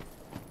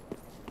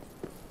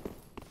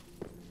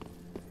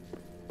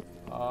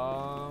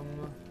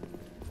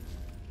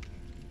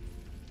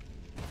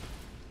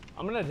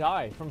 I'm gonna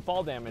die from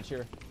fall damage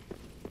here.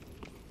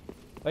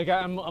 Like,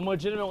 I'm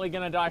legitimately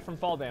gonna die from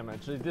fall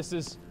damage. Like, this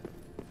is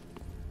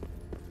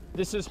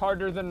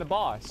harder than the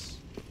boss.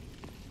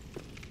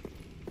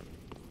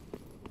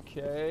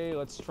 Okay,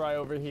 let's try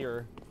over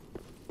here.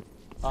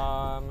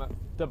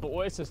 The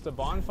boy says the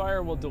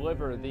bonfire will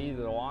deliver thee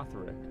the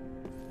Lothric.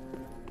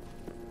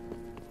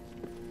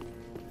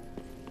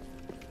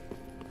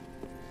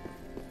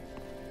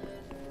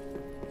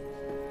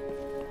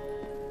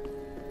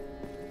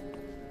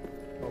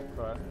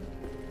 Okay.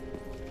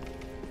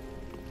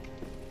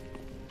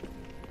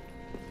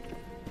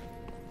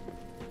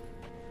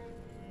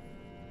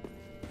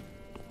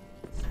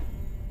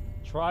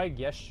 Try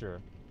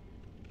gesture.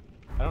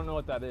 I don't know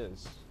what that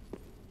is.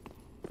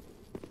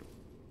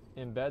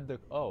 Embed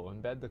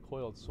the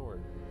coiled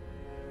sword.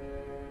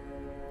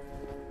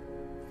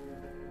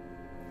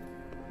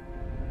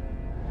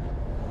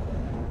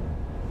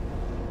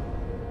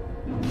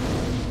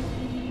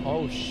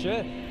 Oh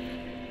shit.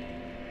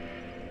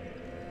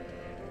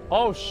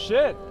 Oh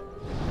shit.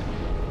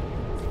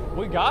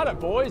 We got it,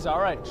 boys. All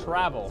right,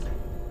 travel.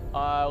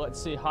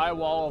 Let's see, High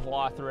Wall of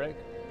Lothric.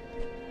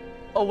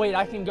 Oh wait,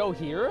 I can go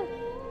here?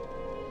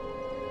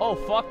 Oh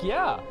fuck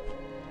yeah.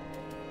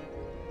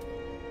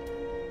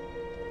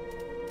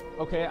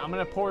 Okay, I'm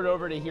gonna pour it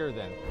over to here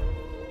then.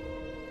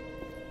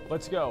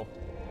 Let's go.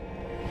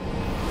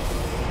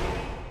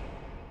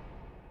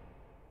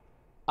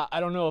 I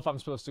don't know if I'm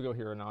supposed to go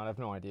here or not. I have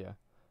no idea.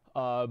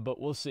 But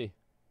we'll see.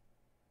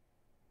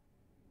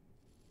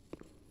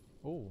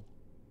 Ooh.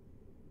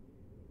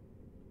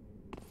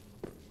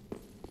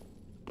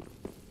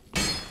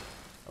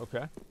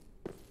 Okay.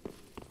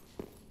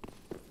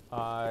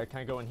 Can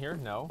I go in here?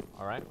 No.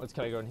 Alright.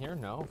 Can I go in here?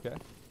 No. Okay.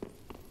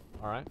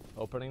 Alright.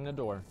 Opening the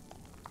door.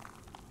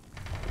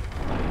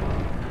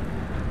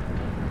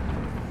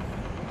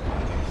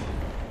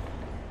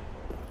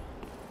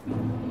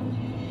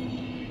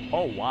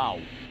 Oh, wow.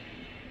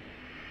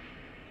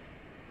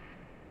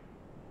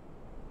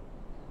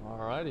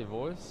 Alrighty,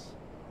 boys.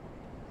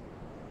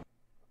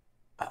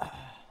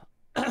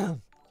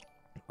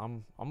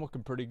 I'm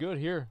looking pretty good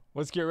here.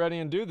 Let's get ready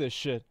and do this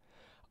shit.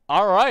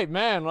 Alright,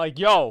 man. Like,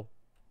 yo.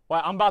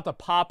 Well, I'm about to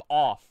pop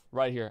off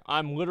right here.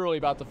 I'm literally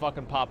about to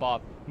fucking pop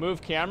off.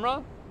 Move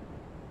camera?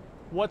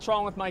 What's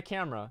wrong with my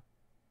camera?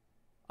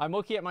 I'm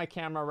looking at my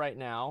camera right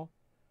now.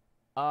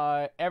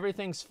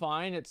 Everything's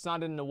fine. It's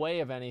not in the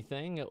way of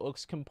anything. It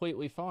looks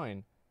completely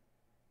fine.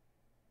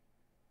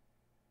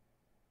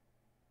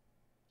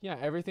 Yeah,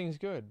 everything's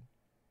good.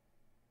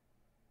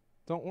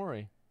 Don't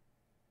worry.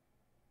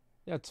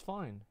 Yeah, it's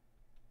fine.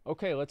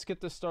 Okay, let's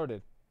get this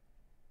started.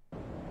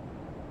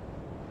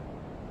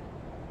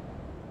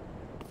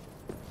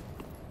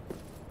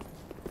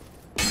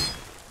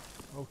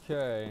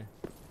 Okay.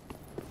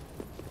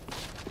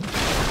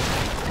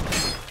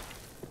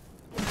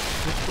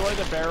 Destroy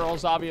the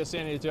barrels, obviously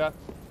I need to do that.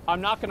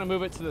 I'm not gonna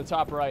move it to the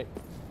top right.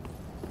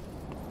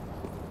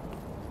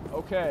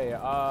 Okay,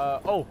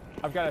 oh,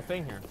 I've got a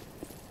thing here.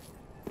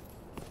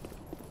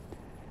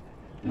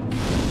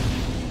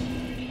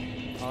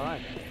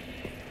 Alright.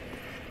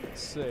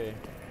 Let's see.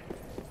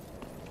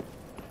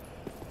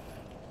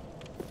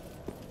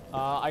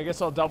 I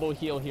guess I'll double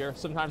heal here.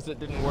 Sometimes it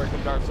didn't work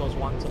in Dark Souls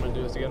 1, so I'm gonna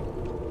do this again.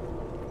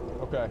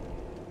 Okay.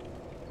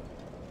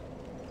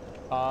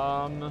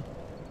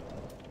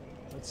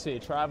 Let's see.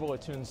 Travel,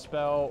 attune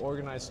spell,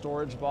 organize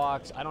storage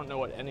box. I don't know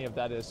what any of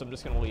that is, so I'm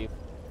just gonna leave.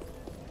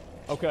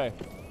 Okay.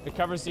 It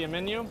covers the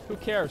menu. Who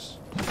cares?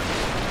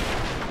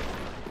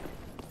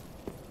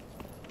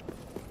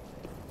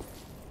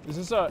 Is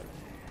this a...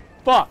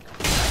 Fuck!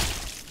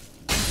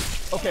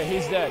 Okay,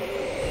 he's dead.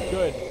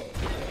 Good.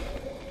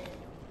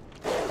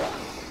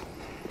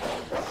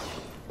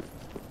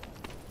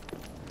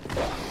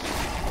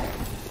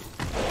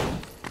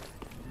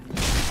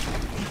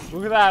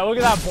 Look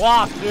at that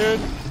block, dude.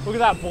 Look at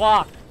that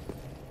block.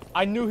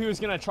 I knew he was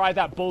gonna try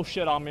that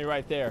bullshit on me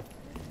right there.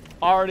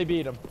 Already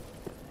beat him.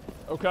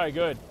 Okay,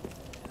 good.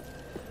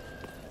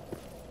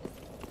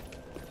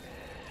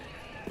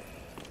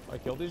 I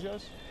killed these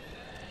guys?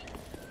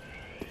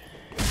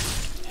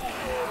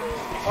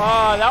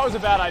 Ah, that was a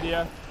bad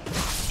idea.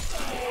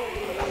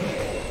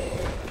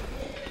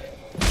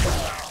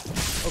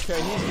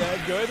 Okay, he's dead.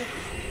 Good.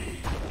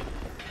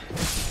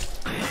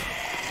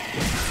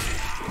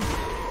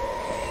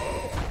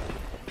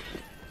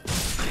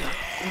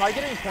 Am I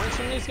getting points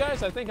from these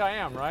guys? I think I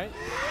am, right?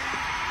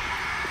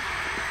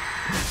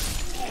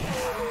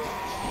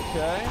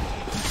 Okay.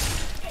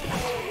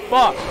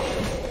 Fuck.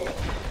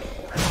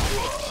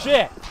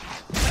 Shit.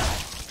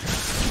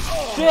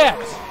 Shit.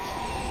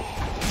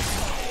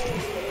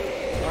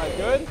 Alright,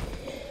 good.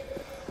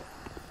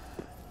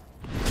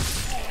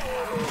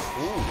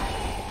 Ooh.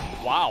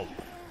 Wow.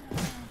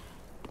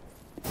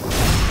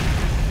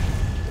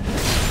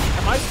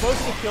 Am I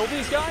supposed to kill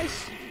these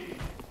guys?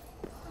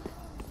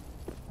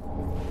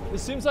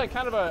 This seems like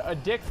kind of a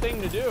dick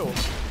thing to do.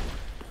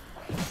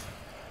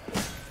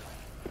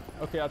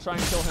 Okay, I'll try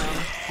and kill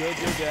him. Good,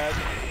 you're dead.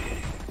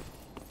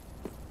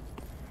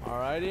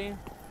 Alrighty.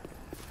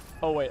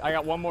 Oh wait, I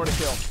got one more to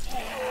kill.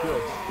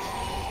 Good.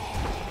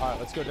 Alright,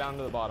 let's go down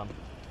to the bottom.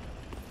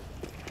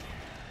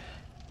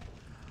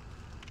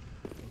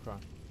 Okay.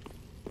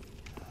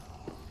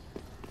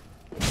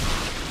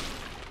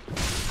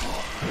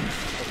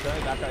 Okay,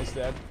 that guy's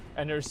dead.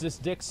 And there's this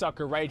dick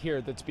sucker right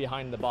here that's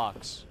behind the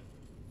box.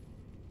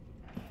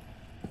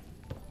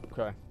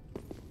 Okay.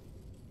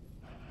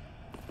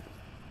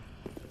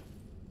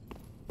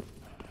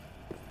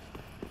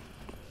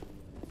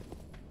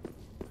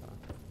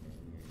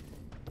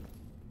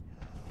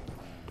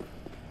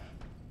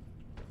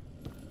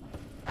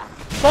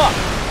 Fuck!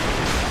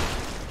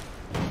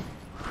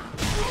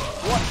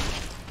 What?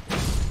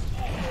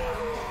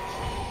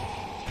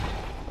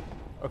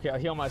 Okay, I'll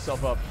heal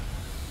myself up.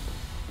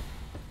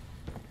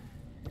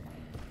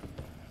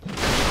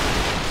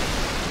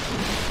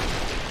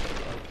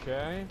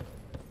 Okay.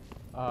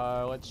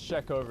 Let's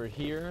check over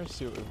here,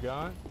 see what we've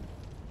got.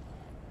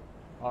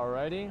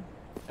 Alrighty.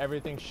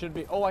 Everything should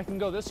be... Oh, I can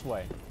go this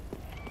way.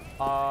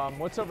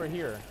 What's over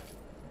here?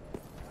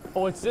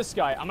 Oh, it's this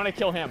guy. I'm gonna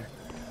kill him.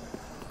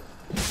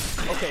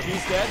 Okay,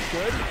 he's dead.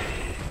 Good.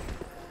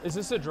 Is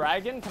this a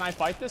dragon? Can I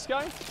fight this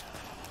guy?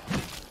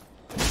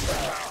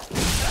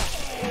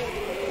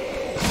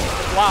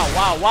 Wow,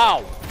 wow,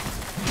 wow.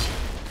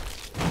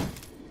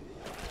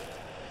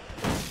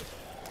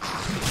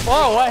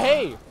 Oh, what?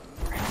 Hey.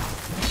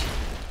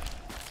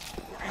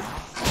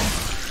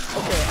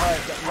 Okay, alright.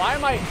 Why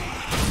am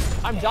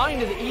I'm dying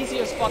to the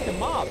easiest fucking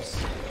mobs.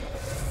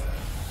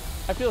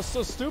 I feel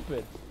so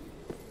stupid.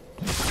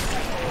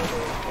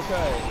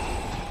 Okay.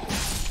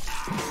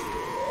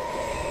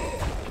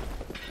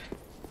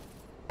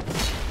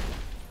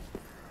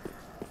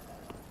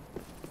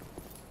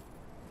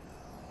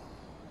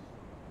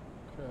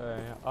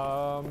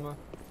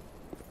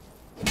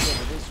 Okay,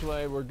 go this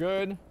way, we're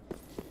good.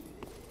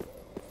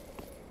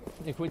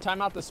 If we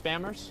time out the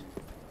spammers,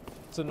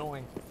 it's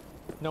annoying.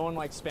 No one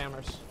likes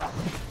spammers.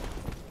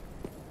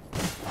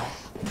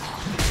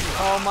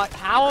 Oh my,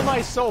 how am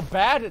I so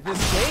bad at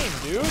this game,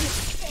 dude?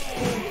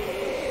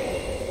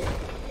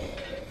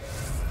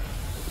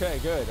 Okay,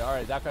 good.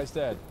 Alright, that guy's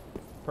dead.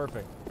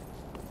 Perfect.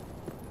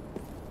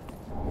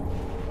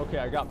 Okay,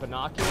 I got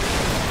binoculars.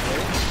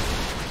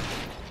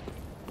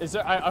 Is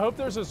there, I hope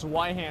there's this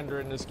Y-hander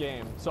in this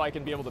game, so I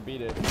can be able to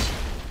beat it.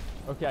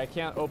 Okay, I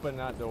can't open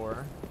that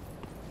door.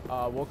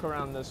 Walk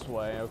around this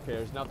way. Okay,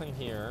 there's nothing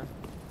here.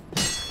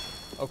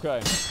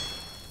 Okay.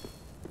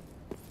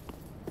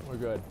 We're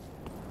good.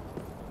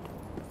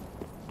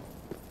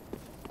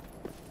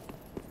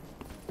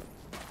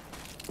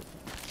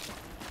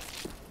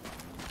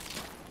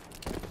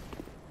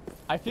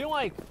 I feel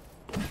like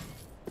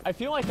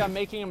I'm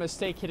making a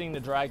mistake hitting the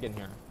dragon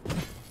here.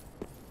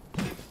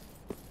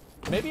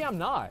 Maybe I'm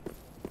not.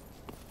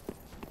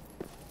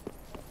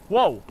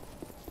 Whoa.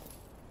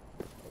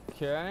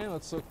 Okay,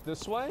 let's look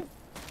this way.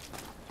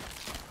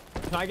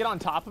 Can I get on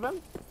top of him?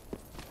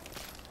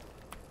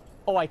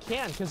 Oh, I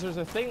can, because there's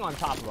a thing on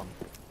top of him.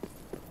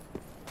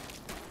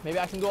 Maybe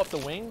I can go up the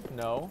wing?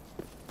 No.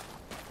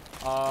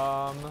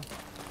 Alright.